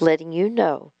 I'm just letting you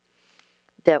know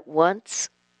that once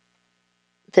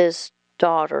this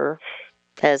daughter,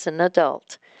 as an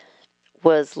adult,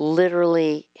 was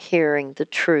literally hearing the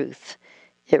truth,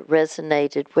 it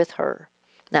resonated with her.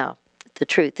 Now, the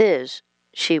truth is,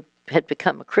 she had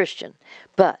become a Christian,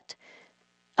 but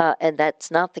and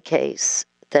that's not the case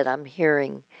that I'm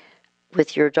hearing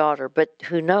with your daughter. But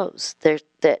who knows?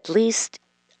 At least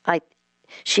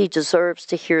she deserves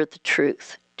to hear the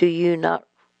truth. Do you not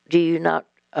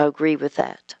agree with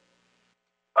that?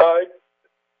 I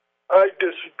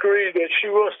disagree that she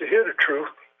wants to hear the truth.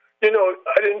 You know,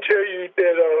 I didn't tell you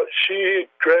that she's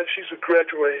a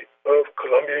graduate of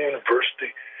Columbia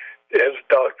University as a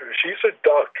doctor. She's a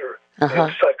doctor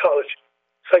in psychology.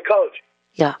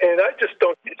 Yeah. And I just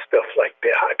don't get stuff like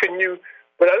that. How can you?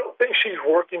 But I don't think she's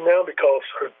working now because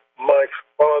my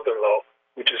father-in-law,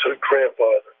 which is her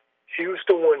grandfather, he was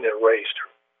the one that raised her.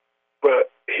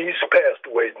 But he's passed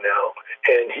away now,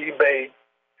 and he made,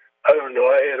 I don't know,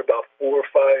 I had about 4 or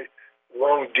 5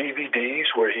 long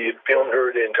DVDs where he had filmed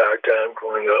her the entire time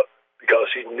growing up because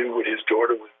he knew what his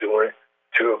daughter was doing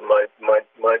to my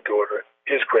daughter,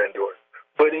 his granddaughter.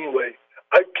 But anyway,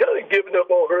 I've kind of given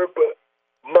up on her, but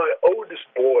my oldest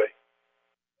boy.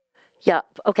 Yeah,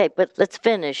 okay, but let's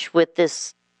finish with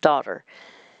this daughter.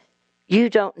 you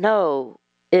don't know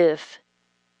if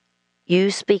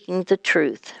you speaking the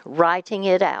truth, write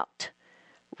it out,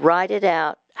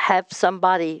 have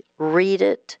somebody read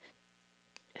it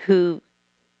who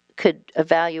could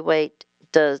evaluate,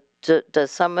 does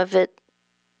some of it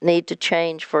need to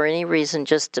change for any reason,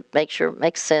 just to make sure it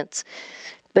makes sense.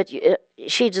 But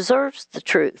she deserves the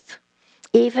truth,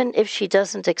 even if she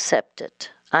doesn't accept it.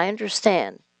 I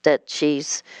understand that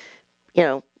she's,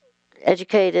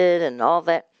 educated and all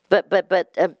that, but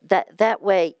that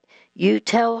way you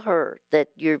tell her that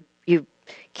you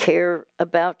care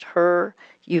about her,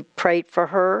 you prayed for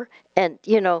her, and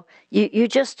you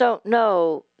just don't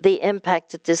know the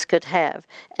impact that this could have.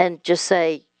 And just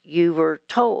say you were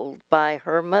told by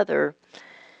her mother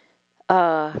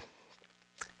that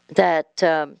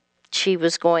she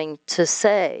was going to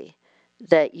say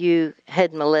that you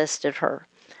had molested her,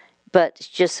 but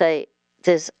just say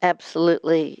this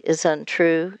absolutely is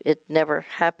untrue. It never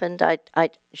happened. I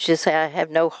just say I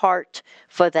have no heart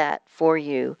for that for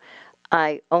you.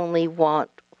 I only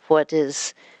want what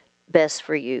is best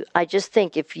for you. I just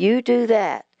think if you do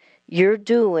that, you're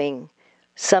doing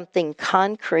something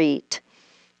concrete,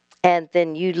 and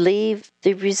then you leave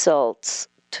the results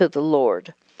to the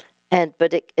Lord.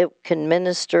 But it can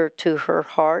minister to her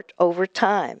heart over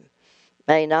time.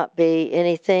 May not be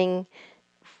anything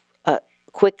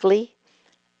quickly,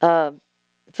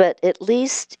 but at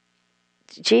least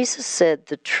Jesus said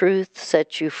the truth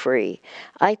sets you free.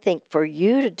 I think for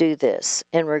you to do this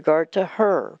in regard to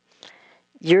her,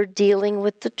 you're dealing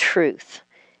with the truth.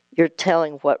 You're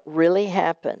telling what really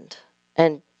happened.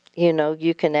 And,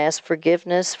 you can ask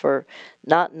forgiveness for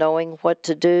not knowing what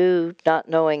to do, not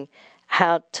knowing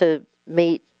how to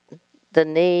meet the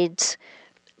needs,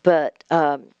 but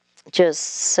just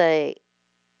say,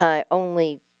 I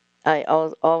always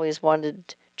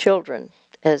wanted children,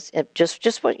 as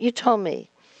just what you told me.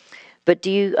 But do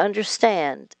you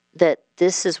understand that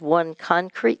this is one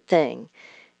concrete thing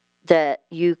that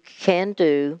you can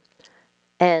do,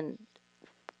 and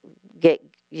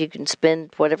you can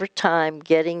spend whatever time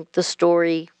getting the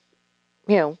story,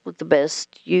 with the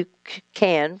best you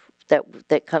can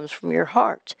that comes from your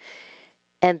heart,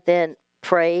 and then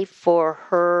pray for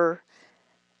her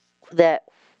that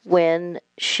when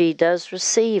she does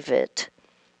receive it,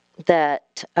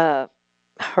 that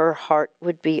her heart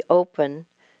would be open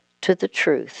to the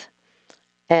truth.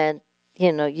 And,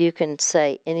 you can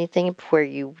say anything where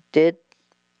you did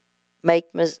make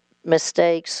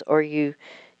mistakes, or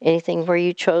anything where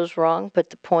you chose wrong, but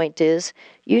the point is,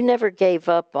 you never gave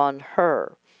up on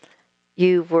her.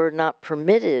 You were not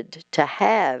permitted to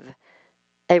have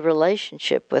a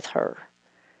relationship with her.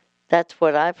 That's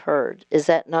what I've heard. Is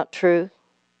that not true?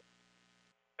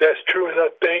 That's true, and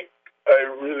I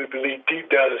really believe deep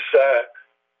down inside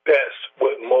that's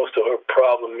what most of her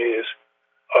problem is.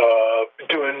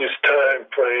 During this time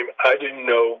frame, I didn't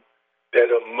know that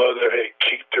her mother had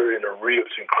kicked her in the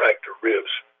ribs and cracked her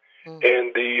ribs. Mm-hmm.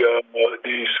 And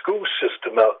the school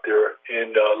system out there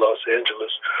in Los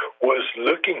Angeles was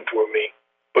looking for me,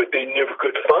 but they never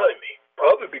could find me,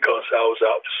 probably because I was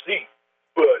out to sea.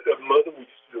 But her mother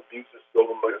used to abuse her so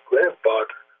much. Her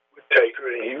grandfather would take her,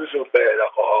 and he was a bad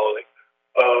alcoholic.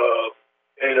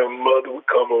 And her mother would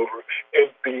come over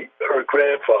and beat her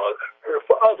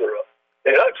father up.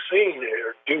 And I've seen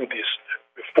her do this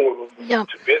before when we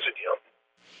went to visit him.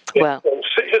 Well,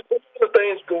 so there's a lot of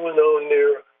things going on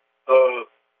there.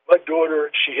 My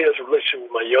daughter, she has a relationship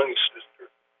with my youngest sister.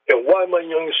 And why my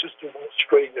youngest sister won't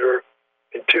straighten her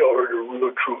and tell her the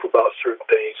real truth about certain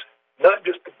things, not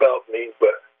just about me,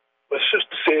 but my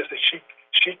sister says that she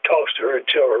talks to her and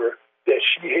tell her that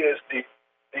she has these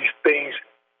things,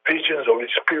 visions or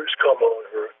these spirits come on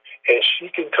her, and she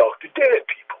can talk to dead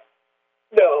people.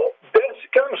 Now, that's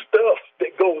the kind of stuff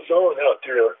that goes on out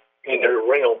there in her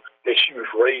realm that she was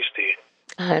raised in.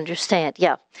 I understand,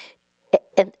 yeah.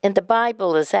 And the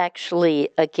Bible is actually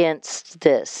against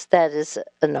this. That is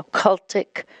an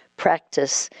occultic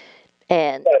practice.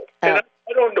 And I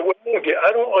don't know what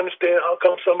I don't understand how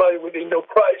come somebody when they know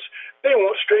Christ, they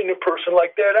won't straighten a person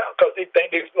like that out because they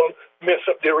think they're going to mess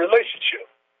up their relationship.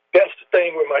 That's the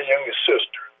thing with my youngest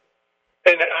sister.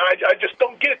 And I just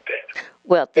don't get that.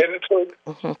 Well,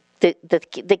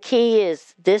 the key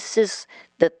is this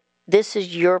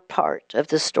is your part of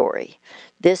the story.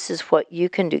 This is what you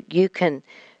can do. You can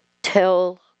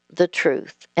tell the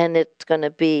truth, and it's going to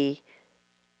be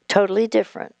totally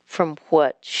different from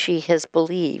what she has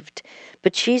believed.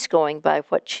 But she's going by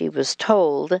what she was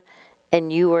told,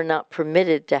 and you were not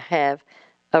permitted to have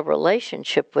a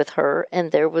relationship with her,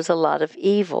 and there was a lot of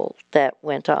evil that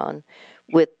went on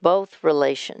with both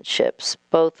relationships,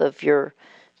 both of your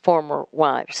former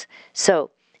wives.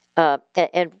 So,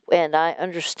 and I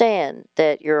understand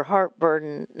that your heart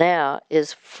burden now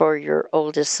is for your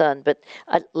oldest son. But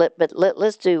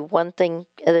let's do one thing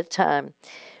at a time.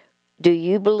 Do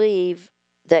you believe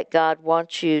that God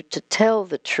wants you to tell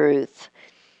the truth,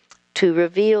 to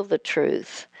reveal the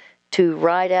truth, to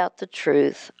write out the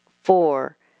truth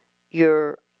for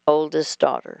your oldest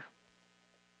daughter?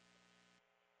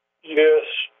 Yes.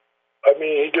 I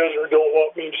mean, he don't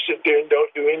want me to sit there and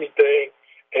don't do anything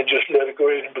and just let it go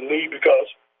ahead and believe, because,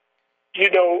 he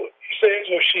says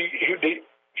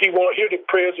he won't hear the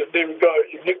prayers if they regard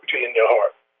iniquity in their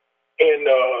heart. And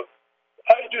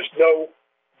I just know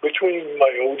between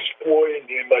my oldest boy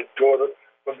and my daughter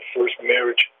from the first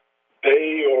marriage,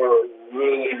 they are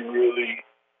really, really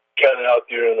kind of out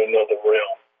there in another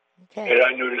realm. Okay. And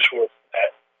I knew this was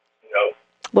that,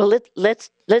 Well,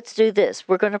 let's do this.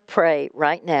 We're going to pray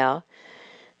right now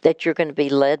that you're going to be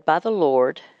led by the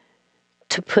Lord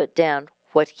to put down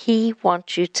what He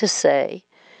wants you to say,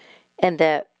 and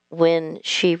that when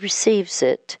she receives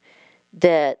it,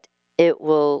 that it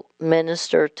will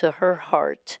minister to her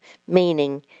heart,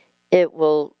 meaning it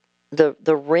will,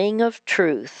 the ring of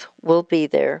truth will be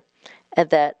there, and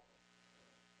that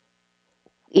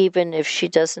even if she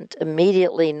doesn't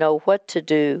immediately know what to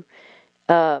do,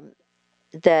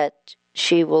 that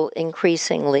she will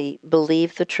increasingly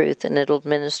believe the truth and it'll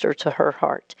minister to her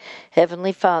heart.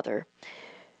 Heavenly Father,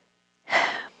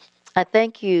 I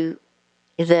thank you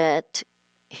that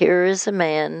here is a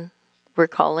man we're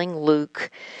calling Luke,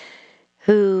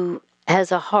 who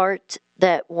has a heart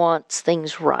that wants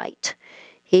things right.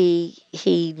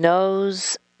 He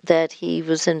knows that he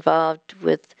was involved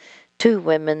with two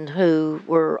women who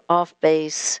were off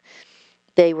base.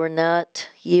 They were not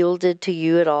yielded to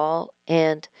you at all,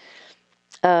 and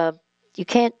you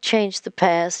can't change the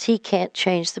past. He can't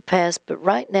change the past, but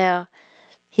right now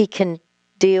he can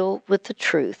deal with the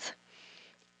truth.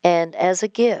 And as a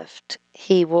gift,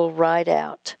 he will write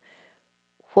out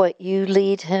what you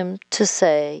lead him to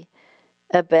say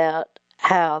about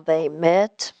how they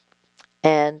met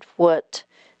and what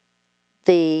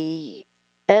the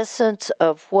essence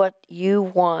of what you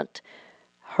want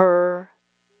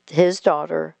his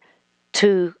daughter,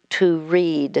 to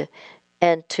read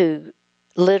and to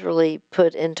literally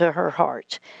put into her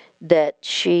heart, that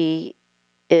she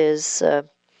is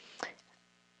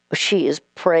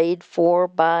prayed for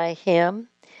by him,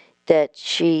 that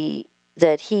he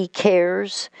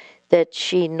cares, that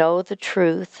she know the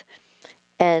truth.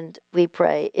 And we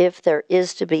pray, if there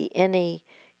is to be any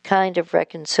kind of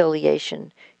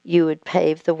reconciliation, you would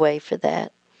pave the way for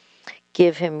that.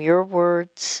 Give him your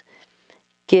words,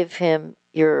 give him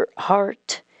your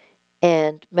heart,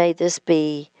 and may this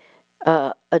be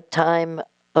a time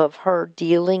of her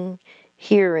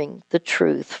hearing the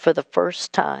truth for the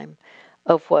first time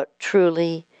of what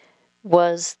truly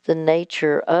was the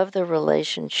nature of the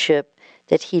relationship,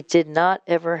 that he did not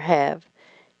ever have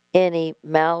any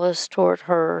malice toward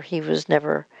her. He was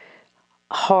never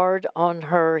hard on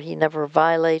her. He never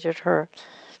violated her.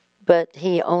 But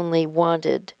he only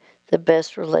wanted the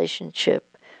best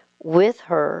relationship with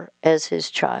her as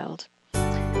his child.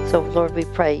 So, Lord, we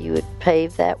pray you would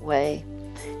pave that way.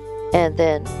 And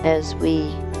then as we,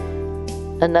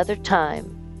 another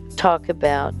time, talk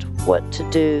about what to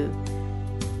do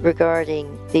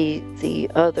regarding the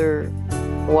other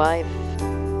wife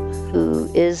who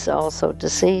is also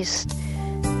deceased,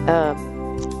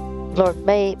 Lord,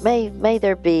 may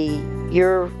there be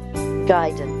your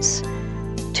guidance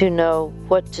to know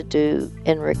what to do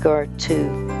in regard to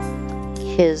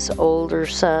his older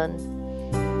son,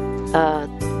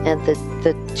 and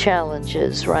the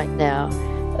challenges right now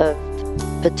of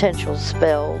potential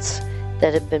spells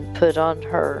that have been put on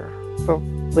her for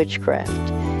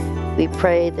witchcraft. We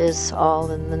pray this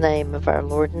all in the name of our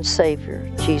Lord and Savior,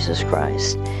 Jesus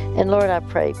Christ. And Lord, I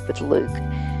pray with Luke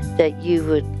that you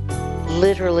would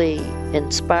literally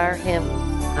inspire him,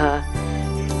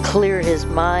 clear his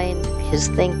mind, his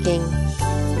thinking.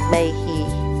 May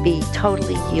he be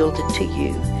totally yielded to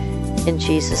you. In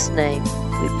Jesus' name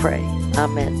we pray.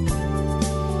 Amen.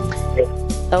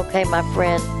 Okay, my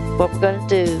friend, what we're going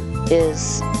to do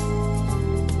is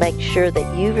make sure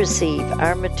that you receive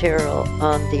our material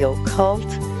on the occult,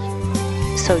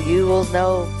 so you will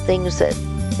know things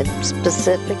and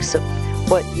specifics of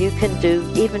what you can do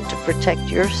even to protect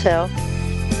yourself,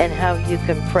 and how you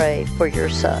can pray for your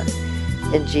son.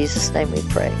 In Jesus' name we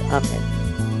pray. Amen.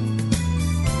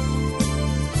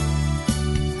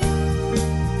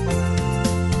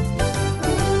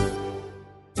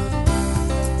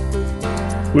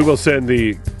 We will send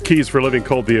the Keys for Living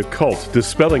called The Occult,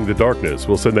 Dispelling the Darkness.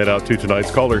 We'll send that out to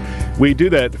tonight's caller. We do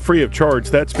that free of charge.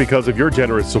 That's because of your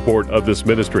generous support of this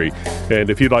ministry. And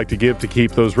if you'd like to give to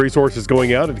keep those resources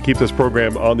going out and to keep this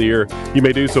program on the air, you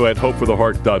may do so at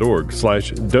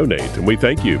hopefortheheart.org/donate. And we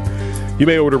thank you. You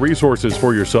may order resources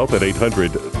for yourself at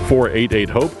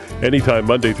 800-488-HOPE anytime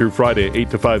Monday through Friday, 8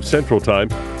 to 5 Central Time.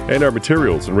 And our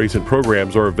materials and recent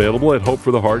programs are available at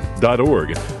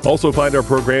hopefortheheart.org. Also find our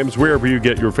programs wherever you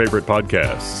get your favorite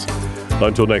podcasts.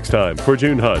 Until next time, for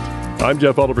June Hunt, I'm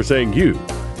Jeff Oliver saying you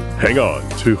hang on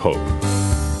to hope.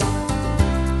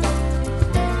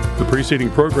 The preceding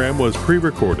program was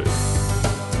pre-recorded.